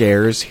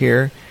scares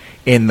here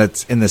in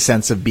the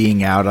sense of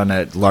being out on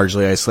a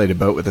largely isolated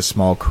boat with a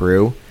small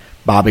crew,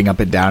 bobbing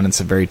up and down in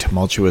some very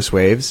tumultuous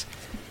waves.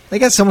 They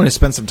got someone who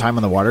spent some time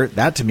on the water.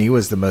 That to me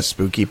was the most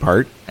spooky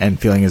part, and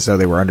feeling as though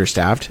they were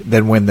understaffed.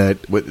 Then when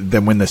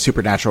the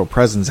supernatural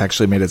presence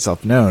actually made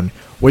itself known,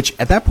 which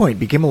at that point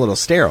became a little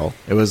sterile.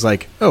 It was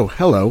like, oh,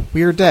 hello,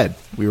 we are dead.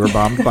 We were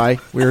bombed by,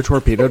 we were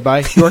torpedoed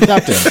by your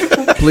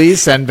captain.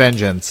 Please send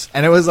vengeance.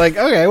 And it was like,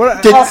 okay.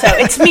 Also,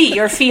 it's me,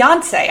 your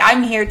fiance.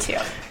 I'm here too.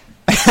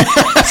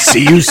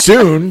 See you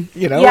soon.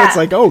 It's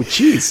like, oh,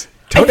 geez.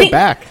 Tone it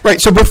back. Right.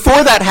 So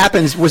before that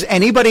happens, was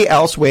anybody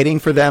else waiting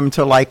for them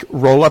to like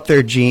roll up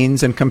their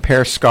jeans and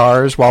compare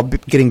scars while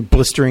getting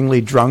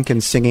blisteringly drunk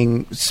and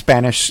singing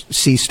Spanish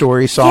sea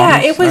story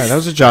songs? Yeah, it was. That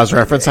was a Jaws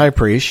reference. I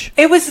appreciate.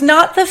 It was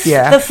not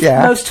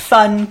the most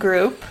fun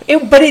group,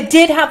 but it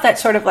did have that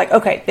sort of like,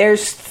 okay,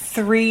 there's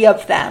 3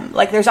 of them.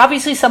 Like, there's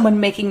obviously someone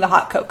making the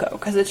hot cocoa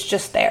because it's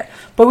just there,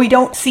 but we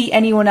don't see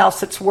anyone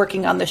else that's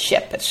working on the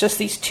ship. It's just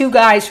these 2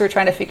 guys who are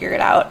trying to figure it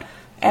out,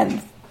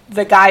 and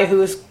the guy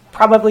who is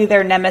probably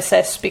their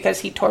nemesis because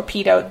he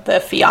torpedoed the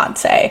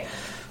fiance.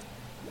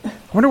 I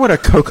wonder what a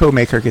cocoa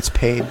maker gets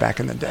paid back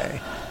in the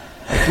day.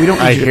 Like, we don't.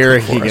 Need I you hear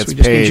to cook he for us. gets We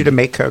just paid. need you to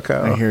make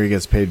cocoa. I hear he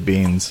gets paid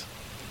beans.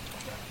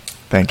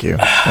 Thank you.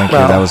 Thank you.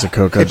 That was a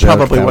cocoa joke.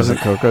 Probably that wasn't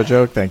was a cocoa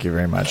joke. Thank you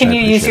very much. Can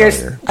you use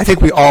yours? I think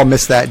we all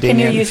missed that, Can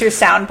Damien. you use your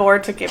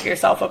soundboard to give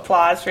yourself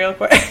applause real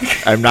quick?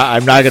 I'm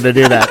not going to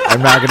do that.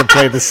 I'm not going to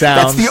play the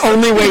sounds. That's the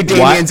only way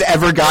Damien's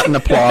ever gotten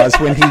applause,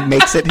 when he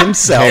makes it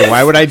himself. Hey,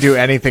 why would I do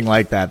anything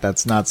like that?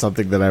 That's not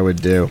something that I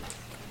would do.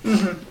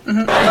 Oh,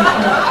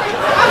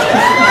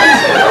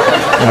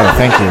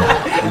 thank you.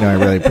 I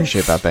really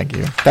appreciate that. Thank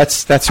you.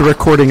 That's a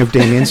recording of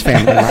Damien's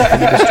family.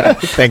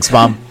 Thanks,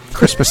 Mom.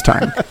 Christmas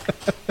time.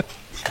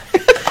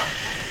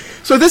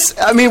 So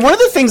one of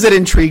the things that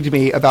intrigued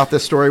me about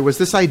this story was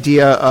this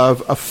idea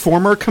of a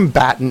former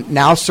combatant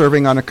now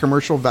serving on a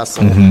commercial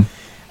vessel. Mm-hmm.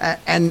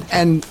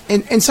 And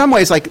in some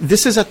ways, like,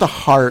 this is at the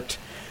heart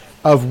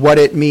of what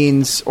it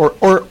means,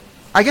 or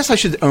I guess I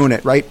should own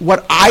it, right?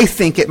 What I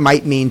think it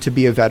might mean to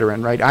be a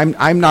veteran, right?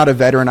 I'm not a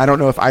veteran. I don't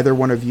know if either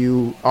one of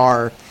you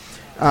are.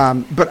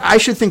 But I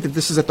should think that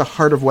this is at the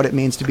heart of what it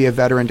means to be a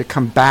veteran, to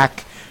come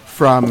back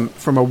from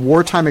a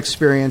wartime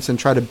experience and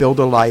try to build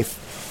a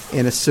life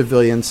in a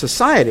civilian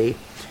society.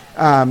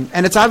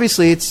 And it's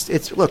obviously,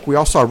 look, we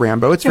all saw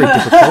Rambo. It's very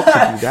difficult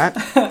to do that.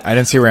 I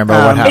didn't see Rambo.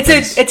 What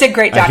happens? It's a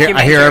great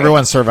documentary. I hear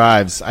everyone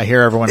survives. I hear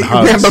everyone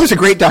hugs. Rambo's a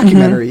great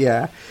documentary,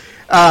 yeah.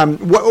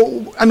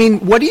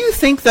 What do you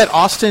think that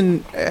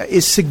Austin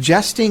is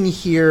suggesting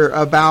here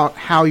about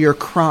how your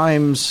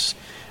crimes,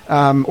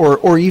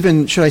 or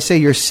even, should I say,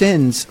 your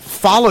sins,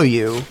 follow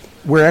you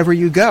wherever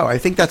you go? I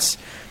think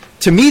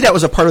to me, that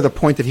was a part of the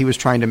point that he was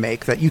trying to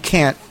make, that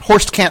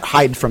Horst can't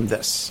hide from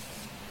this.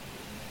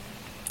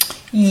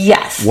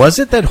 Yes. Was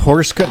it that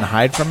Horst couldn't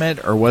hide from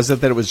it, or was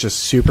it that it was just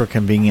super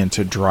convenient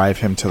to drive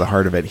him to the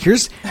heart of it?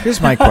 Here's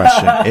my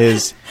question,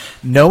 is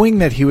knowing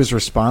that he was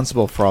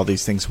responsible for all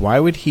these things, why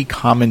would he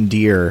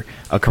commandeer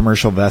a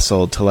commercial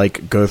vessel to,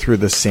 like, go through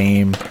the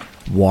same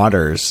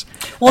waters?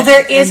 Well,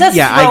 there is a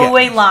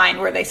throwaway line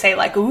where they say,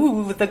 like,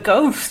 ooh, the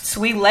ghosts,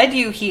 we led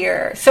you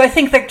here. So I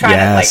think they're trying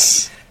to, like,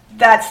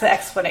 that's the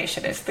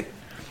explanation.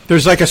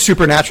 There's, like, a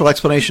supernatural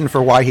explanation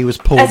for why he was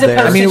pulled there.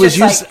 I mean, it was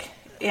used...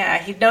 Yeah,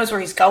 he knows where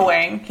he's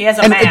going. He has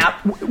a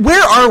map.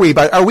 Where are we?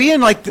 Are we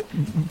in, like, the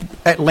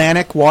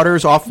Atlantic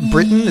waters off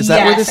Britain? Is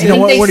that where this is? I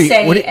think they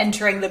say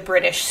entering the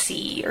British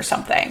Sea or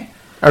something.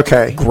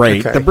 Okay.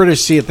 Great. Okay. The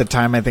British Sea at the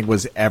time, I think,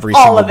 was every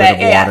single bit of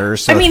water.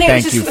 So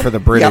thank you for the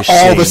British Sea.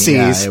 All the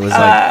seas. Yeah, it was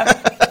like...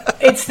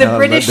 it's the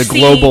British Sea. The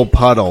global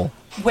puddle.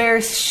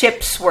 Where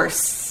ships were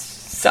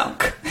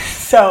sunk.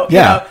 So,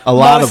 a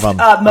lot of them.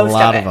 Most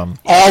of them.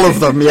 All of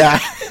them,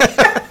 yeah.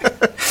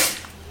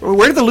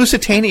 Where did the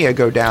Lusitania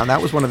go down?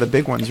 That was one of the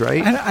big ones,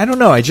 right? I don't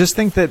know. I just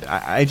think that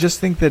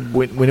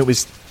when it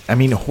was, I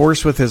mean,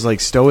 Horst with his, like,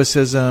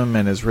 stoicism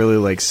and his really,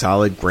 like,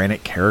 solid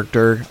granite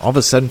character, all of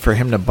a sudden for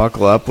him to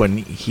buckle up when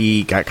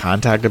he got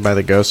contacted by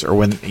the ghosts, or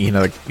when,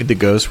 the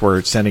ghosts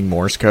were sending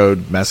Morse code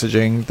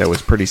messaging that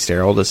was pretty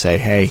sterile to say,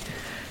 hey,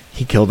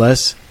 he killed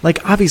us.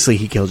 Like, obviously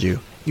he killed you.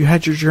 You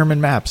had your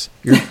German maps.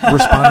 You're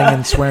responding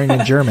and swearing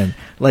in German.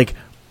 Like,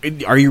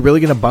 are you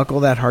really going to buckle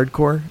that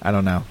hardcore? I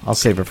don't know. I'll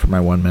save it for my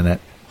 1 minute.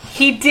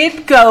 He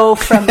did go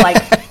from,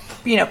 like,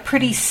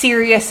 pretty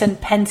serious and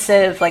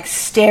pensive, like,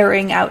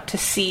 staring out to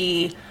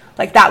sea.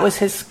 Like, that was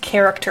his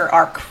character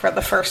arc for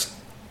the first.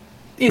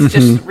 He's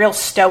just a real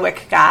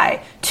stoic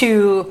guy,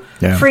 to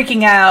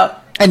freaking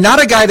out. And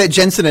not a guy that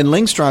Jensen and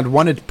Lyngstrand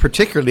wanted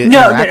particularly to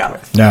interact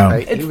with. No.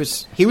 Right? He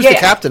was the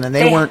captain, and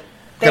they weren't.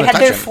 They had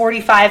their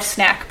 45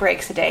 snack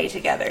breaks a day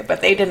together,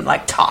 but they didn't,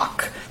 like,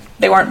 talk.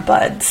 They weren't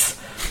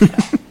buds.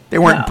 They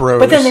weren't bros.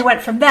 But then they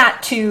went from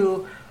that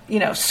to,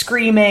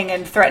 screaming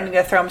and threatening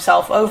to throw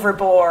himself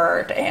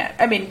overboard. And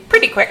I mean,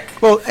 pretty quick.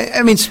 Well,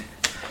 I mean,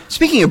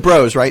 Speaking of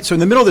bros, right? So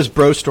in the middle of this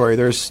bro story,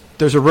 there's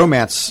a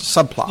romance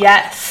subplot.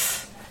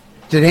 Yes.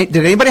 Did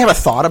anybody have a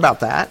thought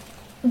about that?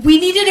 We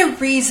needed a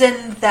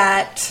reason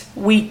that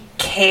we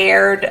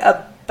cared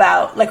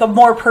about, like a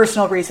more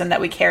personal reason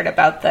that we cared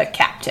about the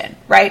captain,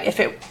 right?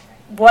 If it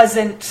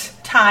wasn't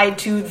tied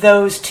to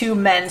those two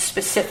men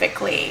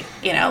specifically,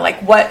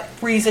 like what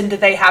reason do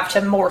they have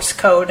to Morse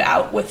code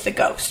out with the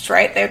ghosts,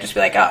 right? They would just be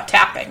like, oh,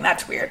 tapping,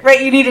 that's weird,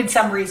 right? You needed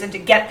some reason to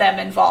get them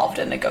involved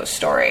in the ghost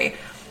story.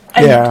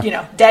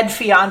 And, dead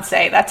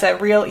fiance, that's a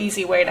real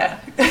easy way to...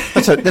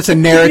 that's a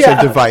narrative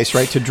device,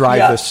 right, to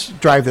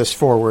drive this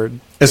forward.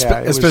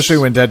 Especially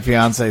when dead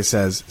fiance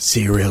says,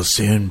 "See you real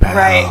soon, pal."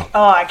 Right.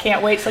 Oh, I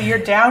can't wait till you're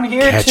down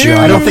here, Catch too.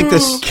 I don't think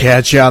this...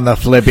 Catch you on the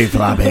flippy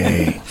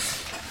floppy.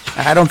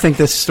 I don't think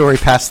this story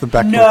passed the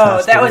Bechdel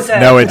test. That was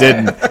No, it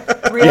didn't.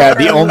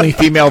 The only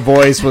female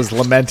voice was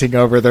lamenting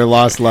over their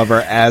lost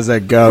lover as a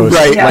ghost.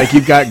 Right. Yeah. Like,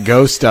 you've got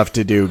ghost stuff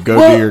to do.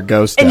 Go do your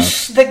ghost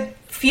stuff. The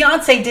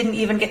fiance didn't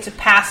even get to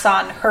pass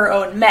on her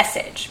own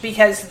message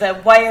because the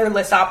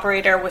wireless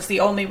operator was the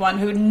only one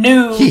who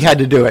knew. He had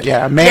to do it,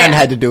 A man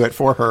had to do it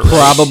for her.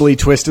 Probably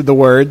twisted the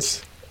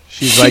words.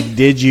 She's like,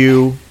 did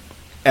you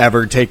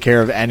ever take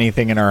care of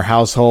anything in our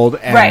household?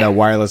 And the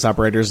wireless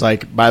operator's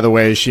like, by the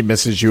way, she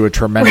misses you a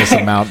tremendous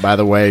amount. By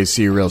the way,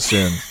 see you real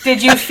soon.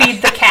 Did you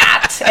feed the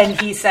cat? And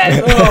he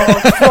said,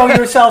 oh, throw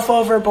yourself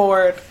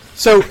overboard.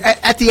 So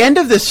at the end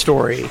of this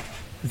story,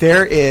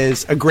 there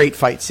is a great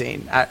fight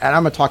scene. And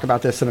I'm going to talk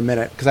about this in a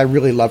minute because I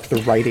really loved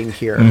the writing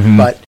here. Mm-hmm.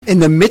 But in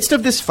the midst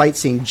of this fight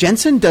scene,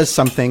 Jensen does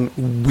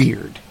something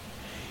weird.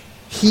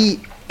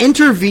 He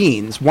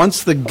intervenes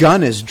once the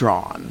gun is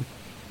drawn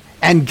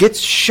and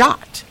gets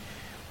shot.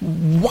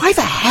 Why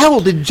the hell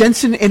did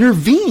Jensen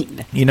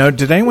intervene?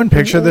 Did anyone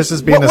picture this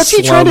as being a what's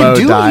he trying to slow-mo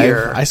do dive?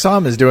 here? I saw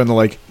him as doing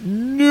the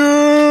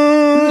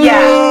no.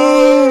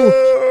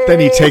 Yeah. Then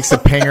he takes a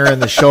pinger in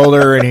the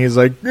shoulder and he's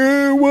like,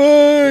 no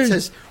way. It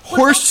says,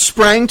 Horst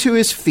sprang to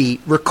his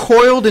feet,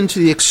 recoiled into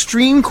the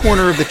extreme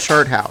corner of the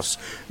chart house.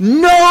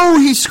 No,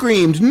 he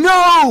screamed,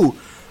 no,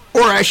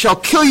 or I shall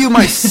kill you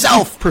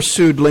myself,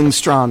 pursued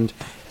Lyngstrand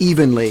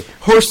evenly.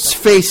 Horst's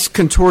face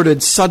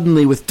contorted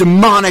suddenly with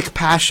demonic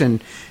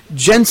passion.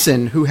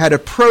 Jensen, who had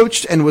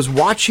approached and was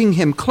watching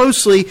him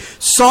closely,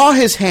 saw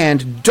his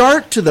hand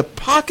dart to the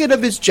pocket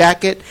of his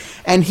jacket,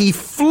 and he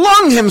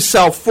flung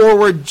himself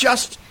forward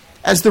just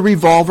as the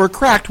revolver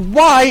cracked.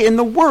 Why in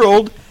the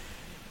world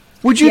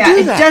would you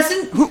do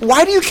that?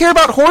 Why do you care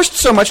about Horst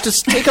so much to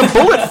take a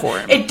bullet for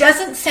him? It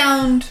doesn't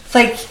sound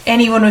like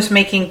anyone was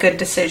making good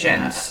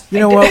decisions. You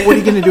know what? What are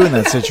you going to do in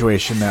that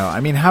situation, though? I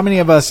mean, how many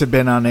of us have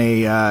been on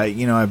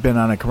I've been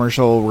on a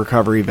commercial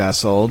recovery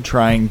vessel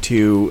trying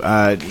to,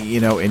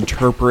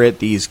 interpret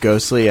these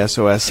ghostly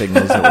SOS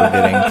signals that we're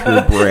getting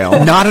through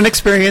Braille. Not an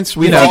experience.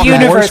 We know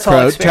Morse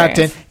code tapped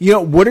in.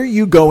 What are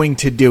you going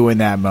to do in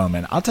that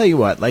moment? I'll tell you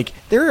what. Like,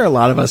 there are a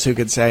lot of us who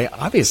could say,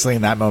 obviously,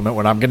 in that moment,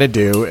 what I'm going to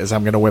do is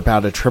I'm going to whip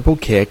out a triple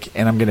kick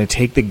and I'm going to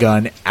take the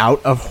gun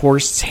out of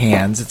Horst's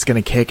hands. It's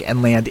going to kick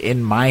and land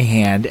in my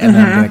hand, and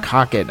then I'm going to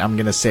cock it. I'm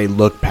going to say,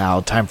 look,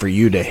 pal, time for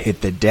you to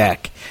hit the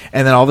deck.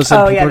 And then all of a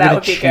sudden people are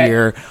going to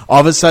cheer. All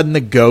of a sudden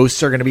the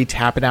ghosts are going to be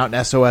tapping out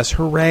an SOS.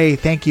 Hooray,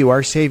 thank you,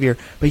 our savior.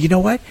 But you know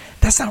what?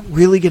 That's not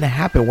really going to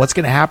happen. What's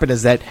going to happen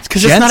is that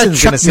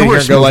Jensen's going to sit here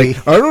and go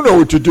like, I don't know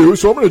what to do,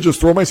 so I'm going to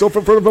just throw myself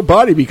in front of a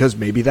body because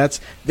maybe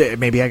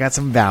I got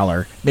some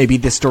valor. Maybe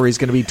this story is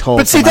going to be told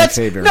but see, my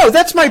savior. No,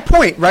 that's my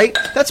point, right?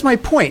 That's my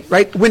point,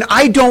 right? When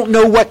I don't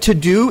know what to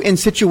do in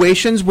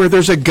situations where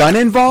there's a gun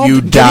involved,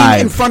 you getting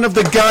dive in front of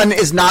the gun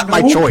is not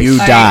my choice. You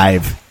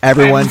dive.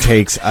 Everyone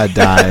takes a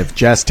dive.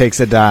 Jess takes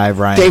a dive.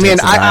 Ryan Damien,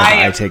 takes a dive.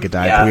 I take a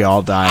dive. Yeah. We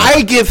all dive.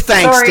 I give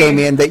thanks,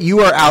 Damien, that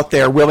you are out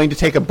there willing to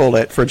take a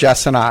bullet for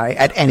Jess and I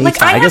at any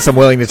time. I guess I'm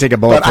willing to take a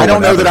bullet but I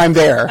don't know that I'm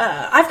there.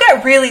 I've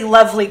got really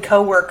lovely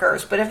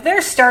coworkers, but if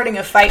they're starting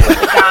a fight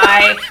with a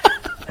guy...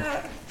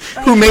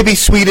 who may be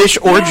Swedish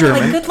or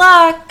German. Good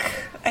luck.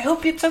 I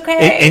hope it's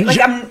okay.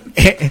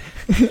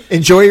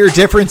 Enjoy your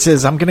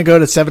differences. I'm going to go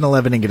to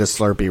 7-Eleven and get a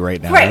Slurpee right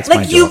now. Right,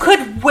 like you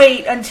could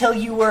wait until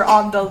you were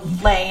on the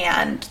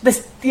land.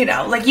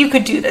 You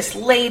could do this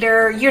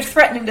later. You're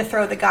threatening to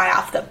throw the guy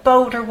off the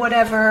boat or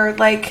whatever.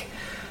 I'm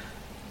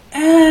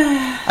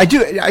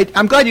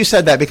glad you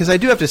said that because I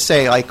do have to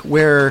say,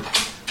 where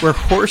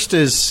Horst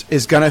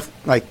is gonna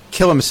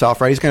kill himself,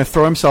 right? He's gonna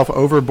throw himself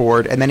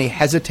overboard, and then he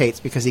hesitates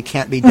because he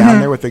can't be down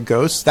there with the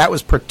ghosts. That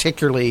was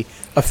particularly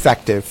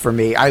effective for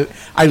me.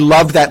 I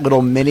love that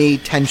little mini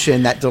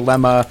tension, that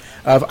dilemma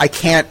of I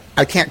can't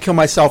kill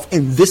myself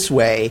in this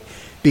way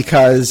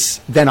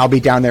because then I'll be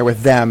down there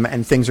with them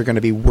and things are going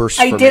to be worse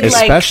for me.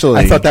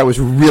 Especially, I thought that was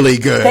really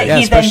good. That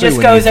he then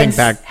just goes and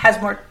has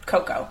more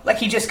cocoa.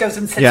 He just goes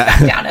and sits back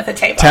down at the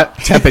table.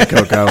 Tepid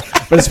cocoa.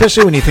 But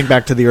especially when you think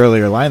back to the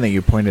earlier line that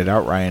you pointed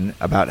out, Ryan,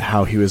 about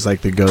how he was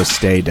like the ghost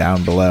stay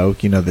down below,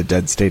 the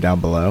dead stay down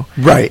below.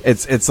 Right.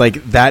 It's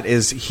like that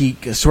is, he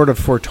sort of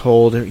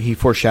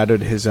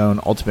foreshadowed his own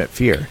ultimate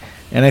fear.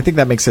 And I think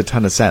that makes a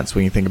ton of sense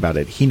when you think about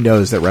it. He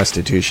knows that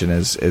restitution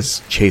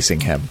is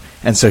chasing him.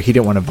 And so he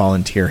didn't want to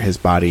volunteer his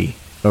body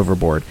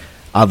overboard.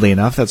 Oddly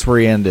enough, that's where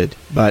he ended,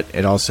 but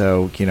it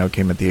also, came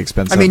at the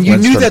expense. I mean, of you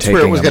knew Lindstrom that's where it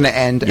taking was him. going to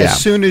end. Yeah.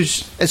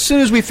 As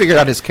soon as we figured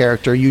out his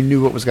character, you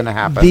knew what was going to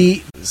happen.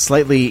 The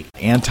slightly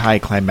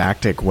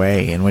anticlimactic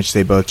way in which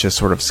they both just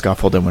sort of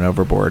scuffled and went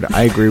overboard.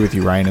 I agree with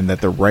you, Ryan, in that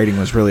the writing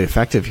was really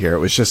effective here. It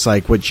was just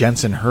like what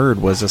Jensen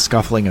heard was a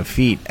scuffling of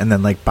feet and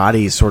then like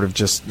bodies sort of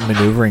just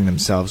maneuvering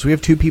themselves. We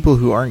have two people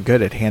who aren't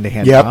good at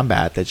hand-to-hand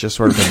combat that just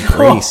sort of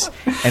embrace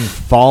and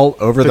fall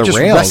over They're the just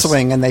rails.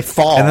 wrestling and they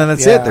fall. And then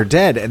that's it. They're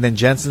dead. And then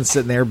Jensen's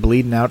sitting there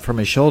bleeding out from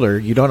his shoulder.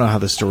 You don't know how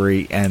the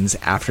story ends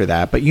after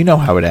that, but you know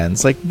how it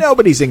ends. Like,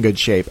 nobody's in good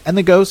shape. And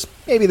the ghosts,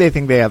 maybe they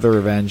think they have their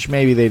revenge.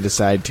 Maybe they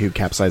decide to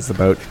capsize the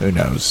boat. Who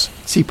knows?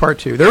 See part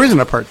 2. There isn't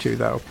a part 2,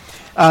 though.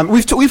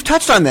 We've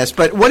touched on this,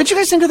 but what did you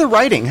guys think of the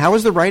writing? How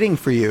was the writing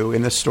for you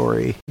in this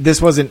story?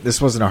 This wasn't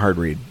a hard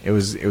read. It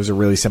was a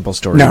really simple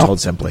story told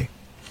simply.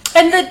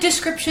 And the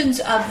descriptions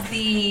of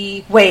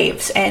the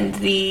waves and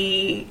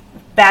the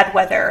bad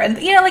weather, and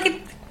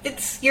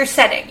it's your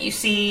setting. You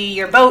see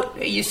your boat.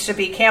 It used to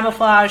be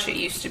camouflage. It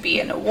used to be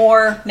in a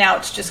war. Now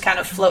it's just kind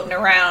of floating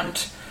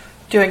around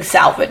doing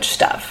salvage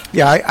stuff.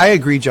 Yeah, I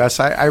agree, Jess.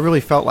 I really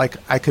felt like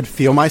I could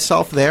feel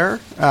myself there,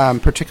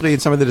 particularly in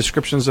some of the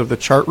descriptions of the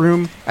chart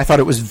room. I thought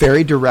it was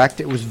very direct.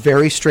 It was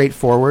very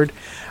straightforward.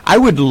 I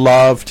would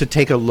love to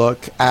take a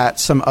look at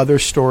some other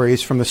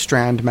stories from the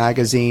Strand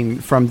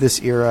magazine from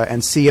this era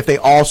and see if they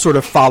all sort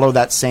of follow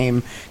that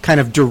same kind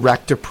of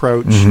direct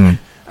approach.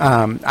 Mm-hmm.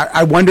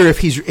 I wonder if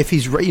he's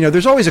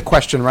there's always a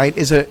question, right?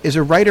 Is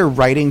a writer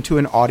writing to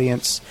an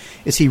audience?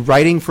 Is he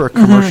writing for a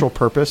commercial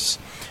purpose?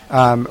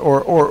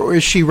 Or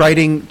is she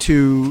writing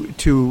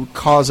to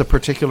cause a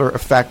particular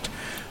effect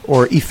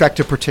or effect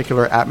a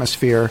particular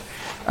atmosphere?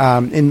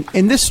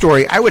 In this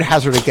story, I would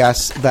hazard a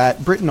guess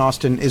that Britton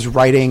Austin is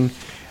writing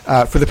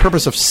for the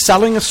purpose of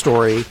selling a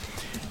story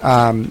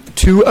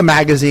to a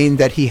magazine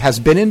that he has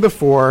been in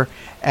before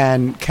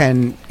and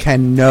can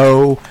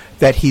know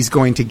that he's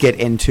going to get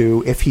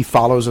into if he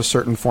follows a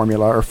certain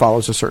formula or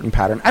follows a certain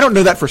pattern. I don't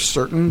know that for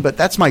certain, but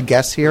that's my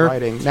guess here.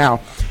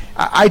 Now,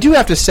 I do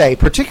have to say,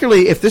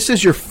 particularly if this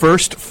is your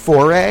first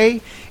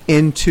foray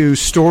into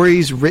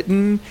stories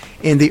written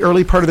in the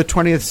early part of the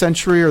 20th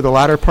century or the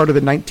latter part of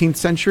the 19th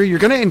century, you're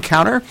going to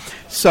encounter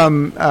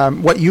some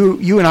what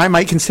you and I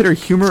might consider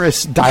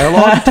humorous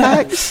dialogue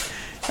tags.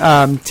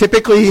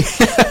 Typically,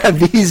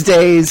 these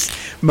days,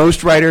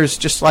 most writers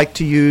just like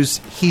to use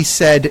he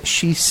said,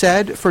 she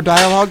said for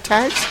dialogue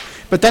tags,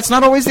 but that's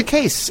not always the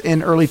case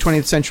in early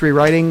 20th century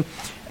writing,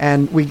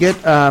 and we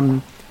get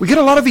a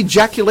lot of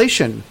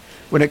ejaculation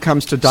when it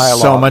comes to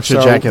dialogue. So much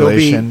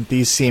ejaculation.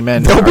 These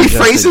seamen there'll are be just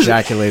phrases,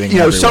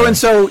 ejaculating so and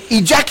so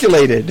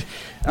ejaculated.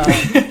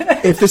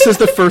 If this is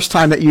the first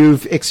time that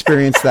you've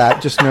experienced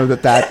that, just know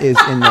that is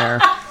in there.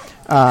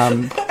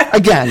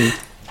 Again.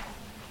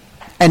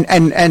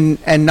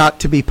 And not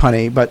to be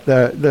punny, but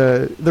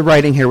the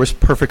writing here was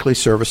perfectly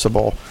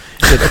serviceable.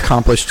 It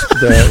accomplished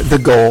the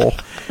goal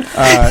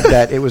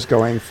that it was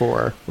going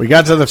for. We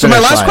got to the finish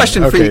line. So my last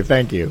question for you. Okay,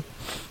 thank you.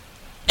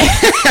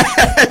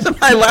 So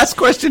my last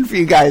question for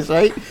you guys,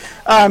 right?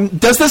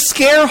 Does the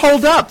scare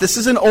hold up? This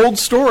is an old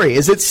story.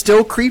 Is it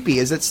still creepy?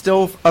 Is it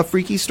still a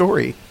freaky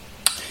story?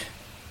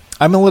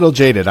 I'm a little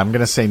jaded. I'm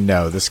going to say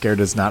no. The scare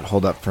does not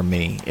hold up for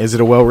me. Is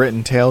it a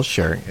well-written tale?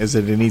 Sure. Is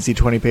it an easy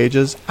 20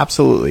 pages?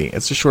 Absolutely.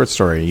 It's a short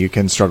story. You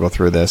can struggle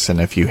through this, and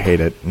if you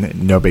hate it,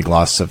 no big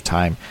loss of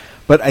time.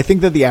 But I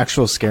think that the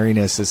actual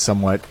scariness is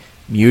somewhat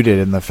muted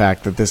in the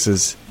fact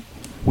that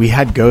we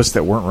had ghosts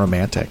that weren't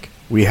romantic.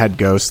 We had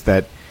ghosts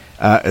that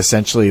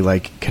essentially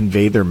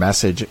conveyed their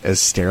message as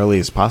sterilely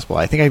as possible.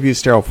 I think I've used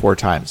sterile 4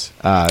 times.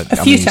 A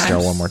few times.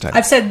 Sterile one more time.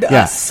 I've said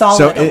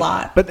solid a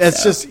lot. But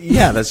that's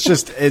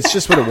it's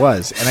just what it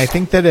was. And I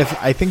think that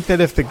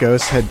if the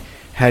ghosts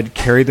had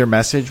carried their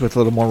message with a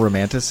little more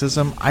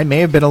romanticism, I may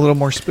have been a little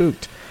more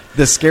spooked.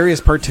 The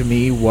scariest part to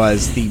me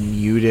was the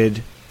muted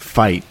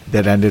fight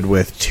that ended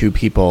with 2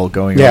 people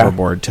going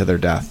overboard to their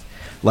death.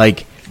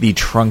 Like the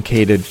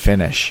truncated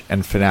finish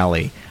and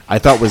finale, I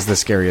thought was the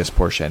scariest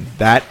portion.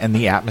 That and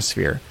the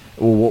atmosphere.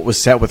 What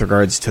was set with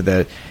regards to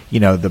the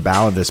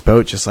bow of this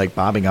boat just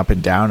bobbing up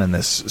and down in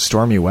this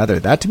stormy weather.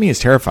 That to me is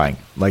terrifying.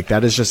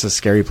 That is just a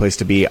scary place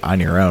to be on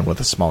your own with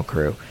a small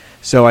crew.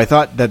 So I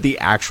thought that the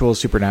actual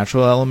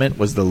supernatural element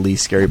was the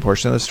least scary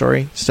portion of the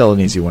story. Still an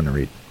easy one to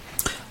read.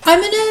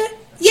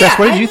 Jess,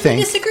 what did you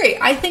think? I disagree.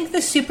 I think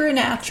the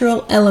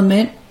supernatural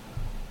element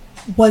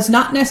was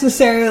not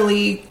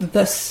necessarily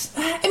I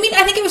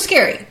think it was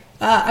scary.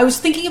 I was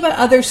thinking about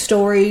other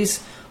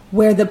stories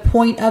where the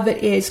point of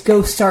it is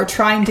ghosts are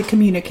trying to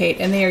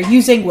communicate and they are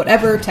using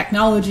whatever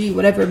technology,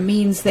 whatever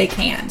means they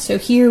can. So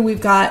here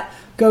we've got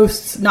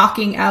ghosts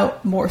knocking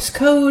out Morse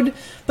code,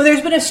 but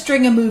there's been a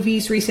string of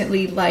movies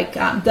recently like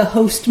the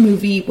Host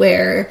movie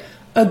where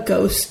a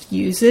ghost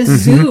uses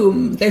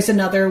Zoom. There's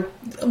another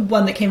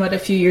one that came out a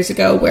few years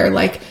ago where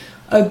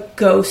a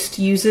ghost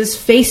uses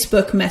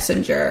Facebook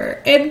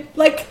Messenger. And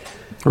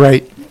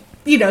right.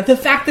 The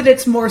fact that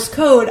it's Morse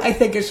code, I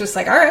think is just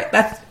all right,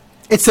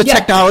 It's the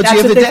technology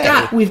of the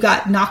day. We've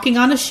got knocking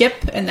on a ship,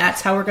 and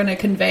that's how we're going to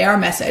convey our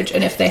message.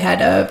 And if they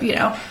had a,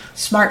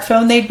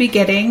 smartphone, they'd be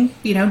getting,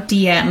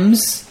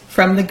 DMs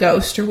from the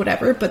ghost or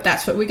whatever. But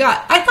that's what we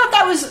got. I thought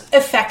that was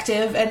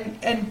effective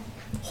and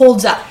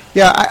holds up.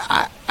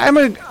 Yeah, I'm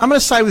gonna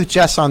side with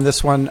Jess on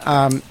this one.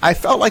 I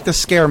felt like the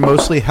scare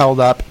mostly held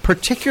up,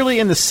 particularly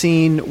in the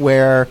scene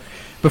where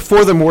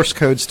before the Morse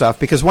code stuff,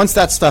 because once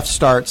that stuff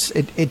starts,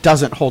 it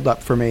doesn't hold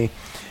up for me.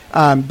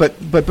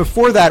 But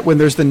before that, when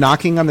there's the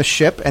knocking on the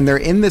ship and they're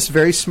in this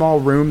very small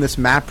room, this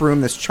map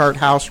room, this chart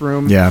house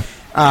room,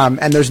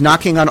 and there's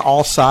knocking on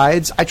all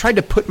sides, I tried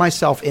to put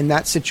myself in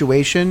that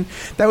situation.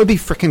 That would be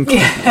freaking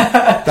creepy.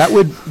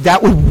 That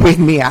would wig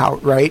me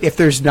out, right? If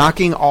there's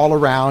knocking all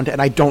around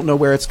and I don't know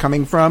where it's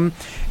coming from,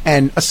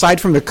 and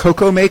aside from the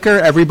cocoa maker,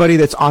 everybody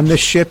that's on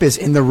this ship is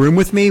in the room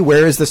with me.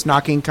 Where is this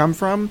knocking come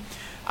from?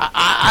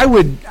 I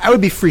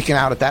would be freaking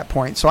out at that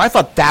point. So I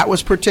thought that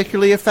was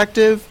particularly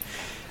effective.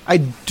 I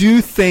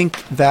do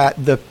think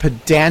that the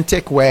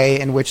pedantic way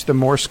in which the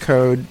Morse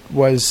code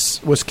was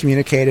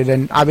communicated,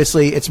 and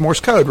obviously it's Morse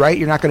code, right?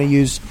 You're not going to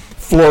use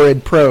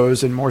florid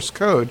prose in Morse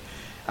code.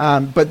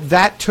 But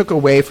that took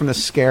away from the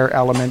scare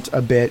element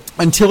a bit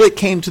until it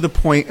came to the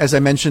point, as I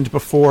mentioned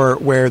before,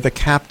 where the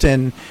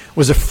captain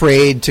was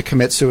afraid to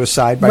commit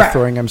suicide by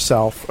throwing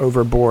himself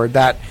overboard.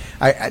 That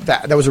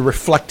was a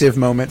reflective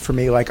moment for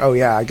me, like, oh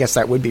yeah, I guess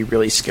that would be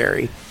really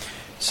scary.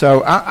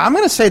 So I'm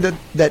going to say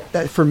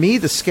that for me,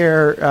 the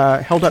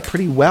scare held up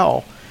pretty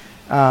well.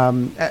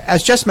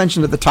 As Jess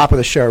mentioned at the top of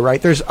the show,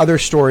 right? There's other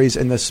stories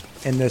in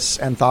this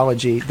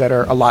anthology that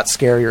are a lot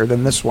scarier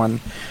than this one.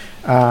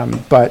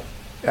 But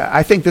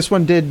I think this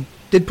one did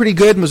pretty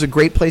good and was a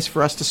great place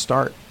for us to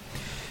start.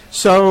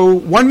 So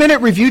 1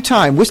 minute review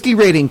time, whiskey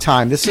rating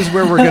time. This is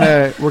where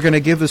we're gonna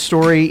give the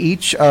story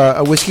each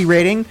a whiskey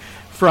rating.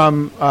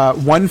 From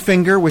one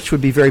finger, which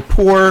would be very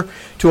poor,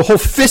 to a whole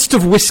fist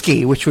of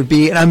whiskey, which would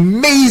be an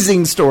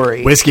amazing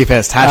story. Whiskey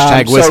Fist.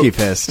 Hashtag Whiskey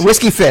Fist.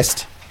 Whiskey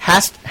Fist.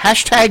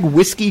 Hashtag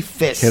Whiskey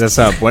Fist. Hit us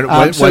up.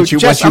 Once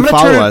you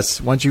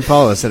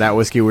follow us at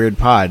Whiskey Weird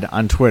Pod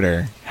on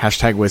Twitter,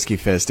 hashtag Whiskey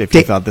Fist, if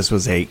you thought this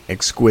was a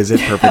exquisite,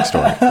 perfect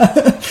story.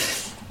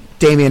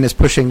 Damien is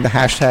pushing the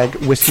hashtag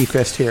Whiskey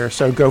Fist here,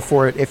 so go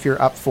for it if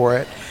you're up for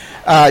it.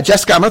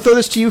 Jessica, I'm going to throw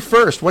this to you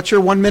first. What's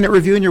your 1 minute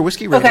review and your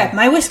whiskey rating? Okay,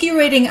 my whiskey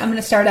rating I'm going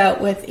to start out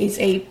with is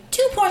a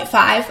 2.5.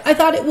 I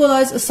thought it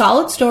was a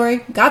solid story,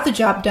 got the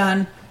job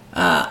done.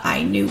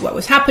 I knew what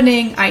was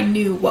happening. I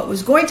knew what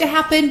was going to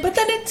happen, but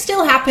then it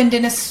still happened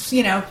in a,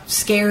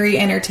 scary,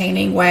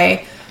 entertaining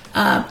way.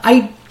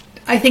 I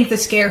think the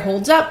scare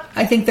holds up.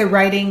 I think the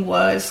writing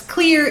was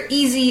clear,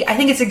 easy. I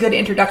think it's a good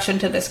introduction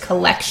to this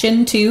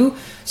collection, too.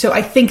 So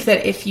I think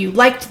that if you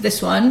liked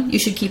this one, you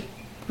should keep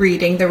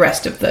reading the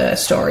rest of the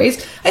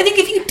stories. I think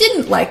if you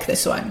didn't like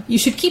this one, you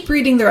should keep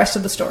reading the rest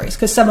of the stories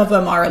because some of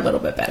them are a little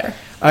bit better.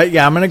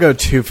 Yeah, I'm going to go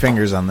 2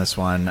 fingers on this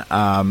one.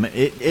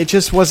 It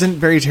just wasn't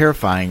very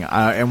terrifying.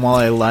 And while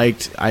I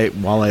liked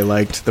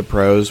the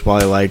prose,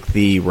 while I liked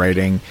the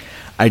writing,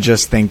 I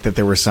just think that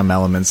there were some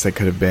elements that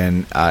could have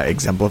been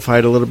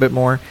exemplified a little bit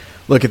more.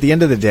 Look, at the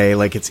end of the day,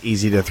 it's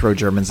easy to throw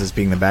Germans as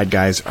being the bad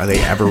guys. Are they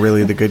ever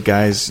really the good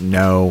guys?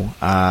 No.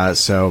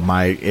 So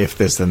my if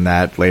this then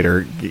that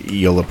later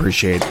you'll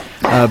appreciate.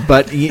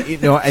 But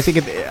I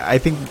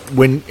think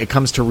when it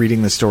comes to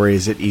reading the story,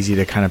 is it easy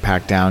to kind of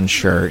pack down?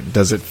 Sure.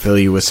 Does it fill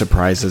you with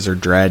surprises or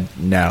dread?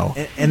 No.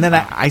 And then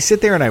I sit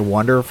there and I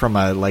wonder from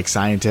a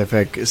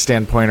scientific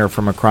standpoint or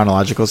from a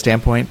chronological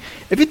standpoint,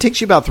 if it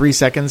takes you about 3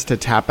 seconds to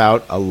tap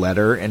out a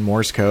letter in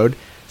Morse code.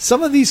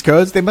 Some of these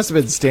codes, they must have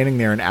been standing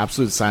there in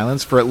absolute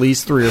silence for at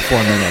least 3 or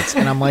 4 minutes.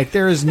 And I'm like,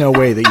 there is no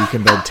way that you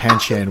can build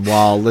tension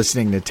while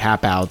listening to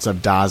tap outs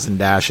of das and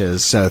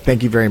dashes. So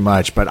thank you very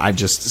much, but I've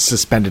just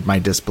suspended my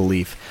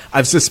disbelief.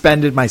 I've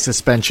suspended my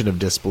suspension of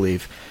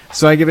disbelief.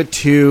 So I give it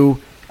 2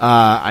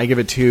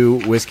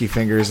 whiskey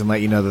fingers and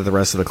let you know that the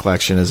rest of the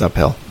collection is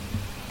uphill.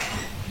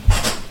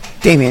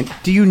 Damien,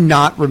 do you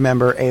not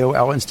remember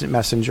AOL Instant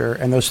Messenger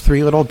and those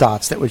 3 little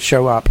dots that would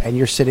show up and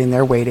you're sitting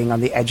there waiting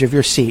on the edge of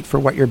your seat for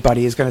what your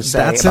buddy is going to say?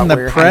 That's in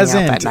the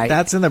present.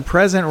 That's in the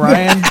present,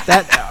 Ryan.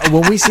 That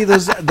when we see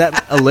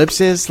that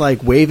ellipsis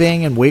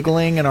waving and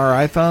wiggling in our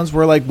iPhones,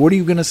 we're like, what are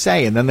you going to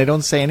say? And then they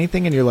don't say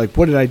anything and you're like,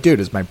 what did I do?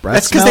 Does my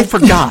breath smell? That's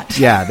because they forgot.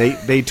 Yeah,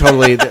 they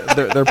totally,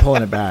 they're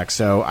pulling it back.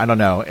 So I don't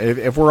know.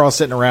 If we're all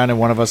sitting around and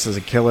one of us is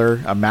a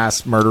killer, a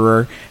mass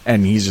murderer,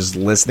 and he's just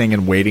listening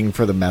and waiting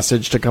for the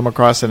message to come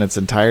across in its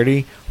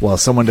entirety, well,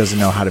 someone doesn't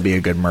know how to be a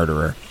good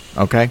murderer.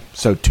 Okay,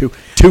 so two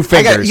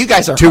fingers. You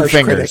guys are 2 harsh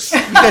fingers.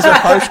 Critics. You guys are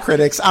harsh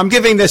critics. I'm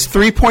giving this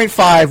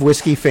 3.5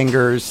 whiskey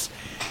fingers.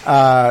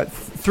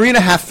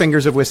 3.5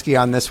 fingers of whiskey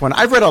on this one.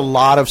 I've read a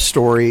lot of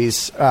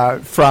stories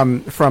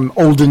from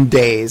olden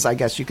days, I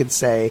guess you could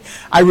say.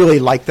 I really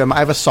like them. I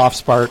have a soft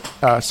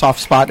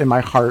spot in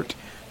my heart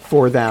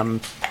for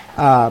them.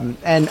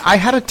 And I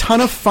had a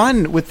ton of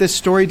fun with this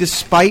story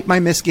despite my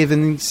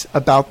misgivings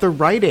about the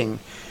writing.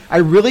 I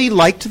really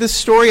liked this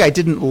story. I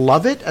didn't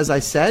love it, as I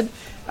said.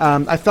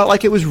 I felt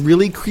like it was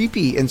really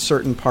creepy in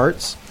certain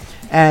parts.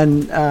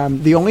 And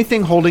the only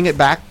thing holding it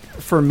back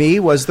for me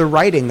was the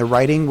writing. The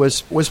writing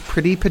was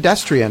pretty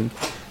pedestrian.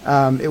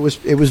 It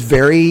was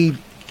very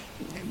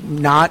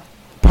not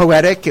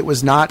poetic. It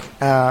was not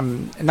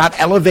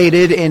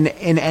elevated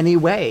in any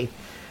way.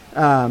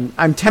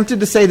 I'm tempted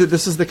to say that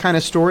this is the kind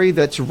of story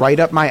that's right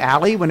up my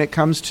alley when it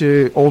comes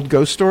to old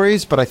ghost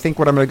stories, but I think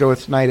what I'm going to go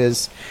with tonight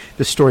is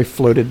the story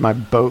floated my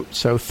boat.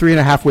 So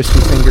 3.5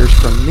 whiskey fingers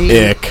from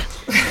me. Ick.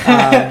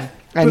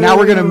 And now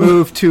we're going to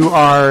move to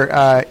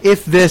our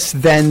if this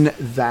then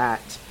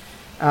that.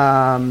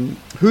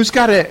 Who's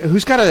got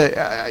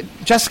a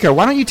Jessica?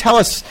 Why don't you tell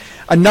us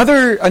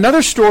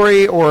another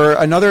story or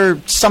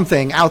another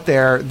something out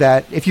there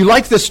that if you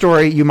like this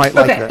story, you might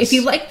like this. If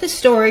you like the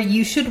story,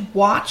 you should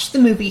watch the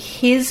movie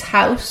His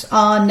House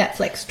on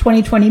Netflix.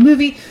 2020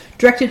 movie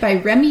directed by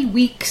Remy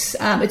Weeks.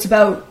 It's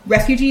about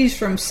refugees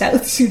from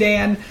South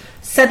Sudan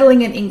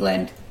settling in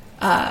England.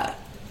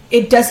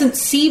 It doesn't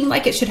seem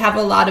like it should have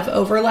a lot of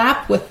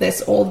overlap with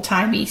this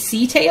old-timey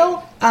sea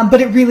tale,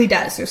 but it really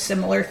does. There's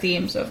similar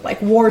themes of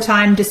like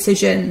wartime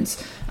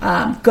decisions,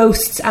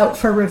 ghosts out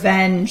for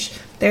revenge.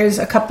 There's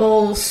a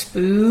couple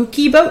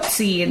spooky boat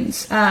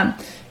scenes.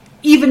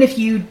 Even if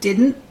you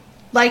didn't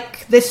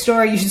like this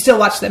story, you should still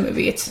watch the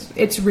movie.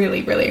 It's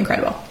really, really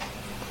incredible.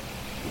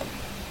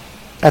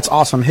 That's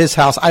awesome. His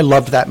House. I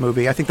loved that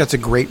movie. I think that's a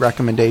great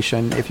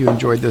recommendation if you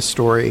enjoyed this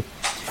story.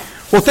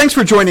 Well, thanks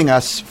for joining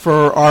us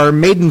for our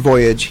maiden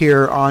voyage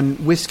here on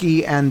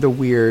Whiskey and the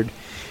Weird.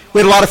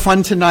 We had a lot of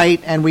fun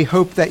tonight, and we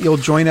hope that you'll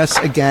join us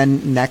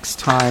again next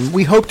time.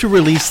 We hope to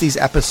release these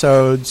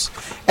episodes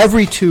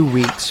every 2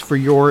 weeks for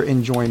your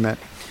enjoyment.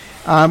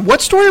 What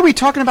story are we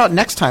talking about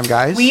next time,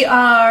 guys? We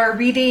are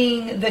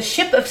reading The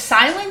Ship of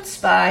Silence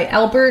by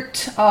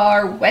Albert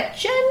R.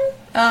 Wetjen.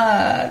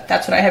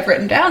 That's what I have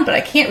written down, but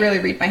I can't really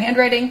read my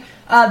handwriting.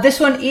 This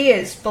one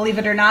is, believe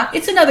it or not,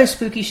 it's another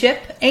spooky ship,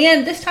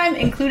 and this time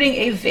including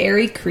a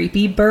very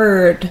creepy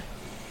bird.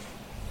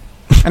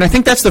 And I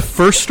think that's the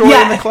first story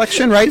in the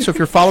collection, right? So if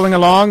you're following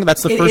along,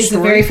 that's the first story. It is the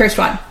very first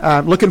one.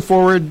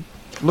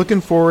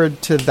 Looking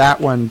forward to that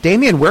one.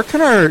 Damien, where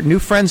can our new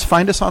friends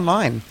find us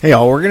online? Hey,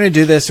 all, we're going to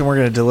do this, and we're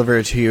going to deliver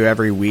it to you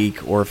every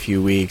week or a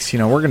few weeks. You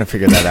know, we're going to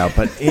figure that out.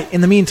 But in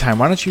the meantime,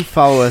 why don't you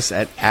follow us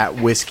at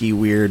Whiskey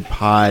Weird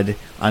Pod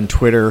on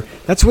Twitter?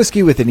 That's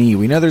whiskey with an E.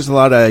 We know there's a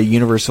lot of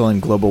universal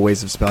and global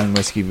ways of spelling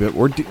whiskey, but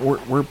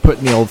we're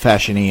putting the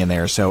old-fashioned E in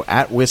there. So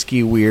at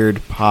Whiskey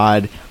Weird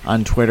Pod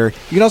on Twitter.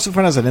 You can also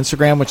find us on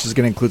Instagram, which is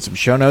going to include some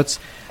show notes.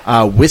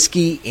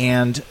 Whiskey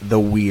and the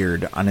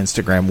Weird on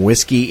Instagram.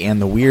 Whiskey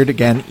and the Weird.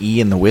 Again, E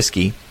in the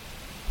whiskey.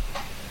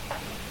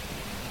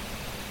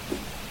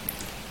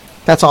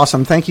 That's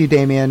awesome. Thank you,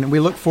 Damien. We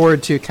look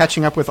forward to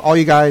catching up with all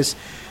you guys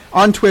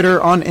on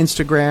Twitter, on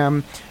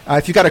Instagram.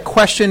 If you've got a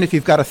question, if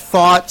you've got a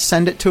thought,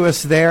 send it to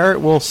us there.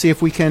 We'll see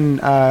if we can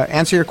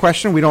answer your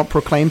question. We don't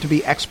proclaim to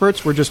be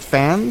experts. We're just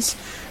fans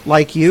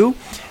like you.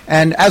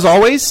 And as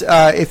always,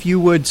 if you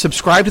would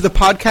subscribe to the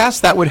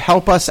podcast, that would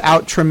help us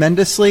out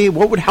tremendously.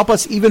 What would help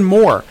us even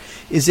more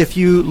is if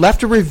you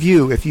left a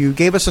review, if you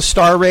gave us a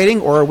star rating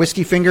or a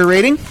whiskey finger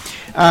rating,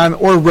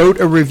 or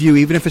wrote a review,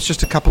 even if it's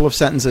just a couple of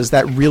sentences.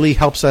 That really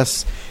helps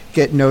us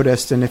get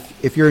noticed. And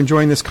if you're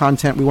enjoying this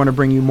content, we want to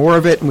bring you more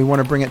of it, and we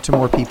want to bring it to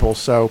more people.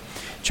 So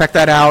check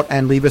that out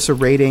and leave us a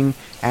rating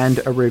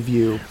and a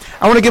review.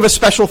 I want to give a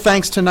special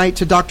thanks tonight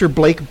to Dr.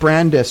 Blake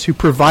Brandis, who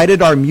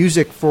provided our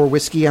music for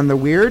Whiskey and the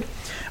Weird.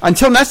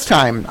 Until next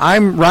time,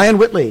 I'm Ryan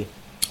Whitley.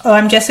 Oh,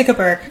 I'm Jessica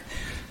Burke.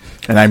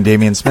 And I'm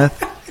Damien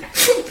Smith.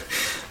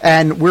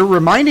 And we're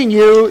reminding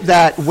you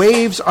that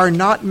waves are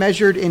not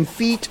measured in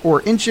feet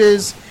or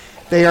inches.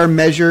 They are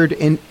measured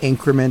in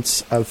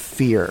increments of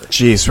fear.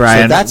 Jeez,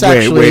 Ryan. So that's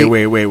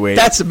wait.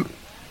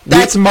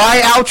 That's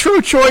my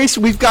outro choice.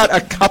 We've got a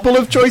couple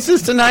of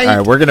choices tonight. All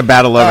right, we're going to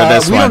battle over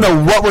this we one. We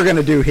don't know what we're going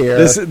to do here.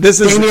 This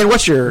is Damien,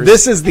 what's yours?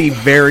 This is the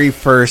very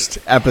first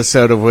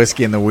episode of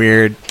Whiskey and the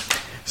Weird.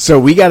 So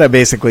we got to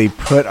basically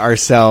put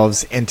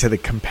ourselves into the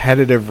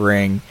competitive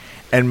ring.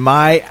 And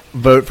my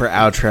vote for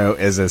outro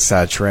is as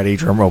such. Ready?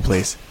 Drum roll,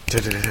 please.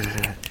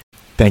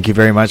 Thank you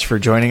very much for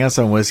joining us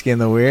on Whiskey and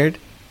the Weird.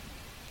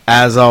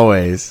 As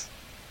always,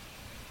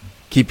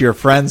 keep your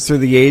friends through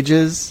the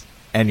ages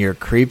and your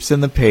creeps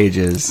in the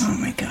pages. Oh,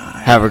 my God.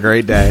 Have a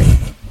great day.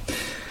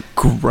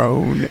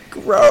 Groan.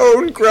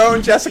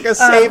 Jessica,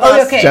 save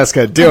us. Okay.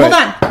 Jessica, do it.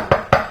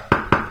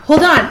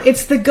 Hold on.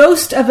 It's the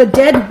ghost of a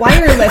dead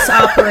wireless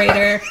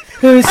operator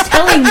who's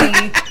telling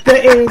me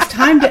that it is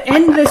time to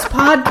end this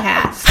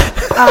podcast.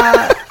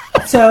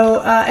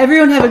 So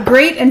everyone have a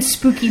great and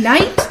spooky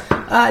night.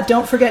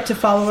 Don't forget to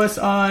follow us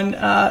on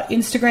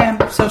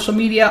Instagram, social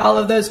media, all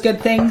of those good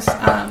things.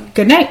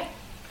 Good night.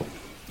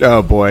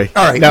 Oh, boy.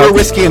 All right, we're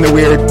Whiskey and the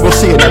Weird. We'll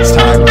see you next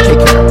time. Take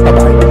care.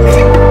 Bye-bye.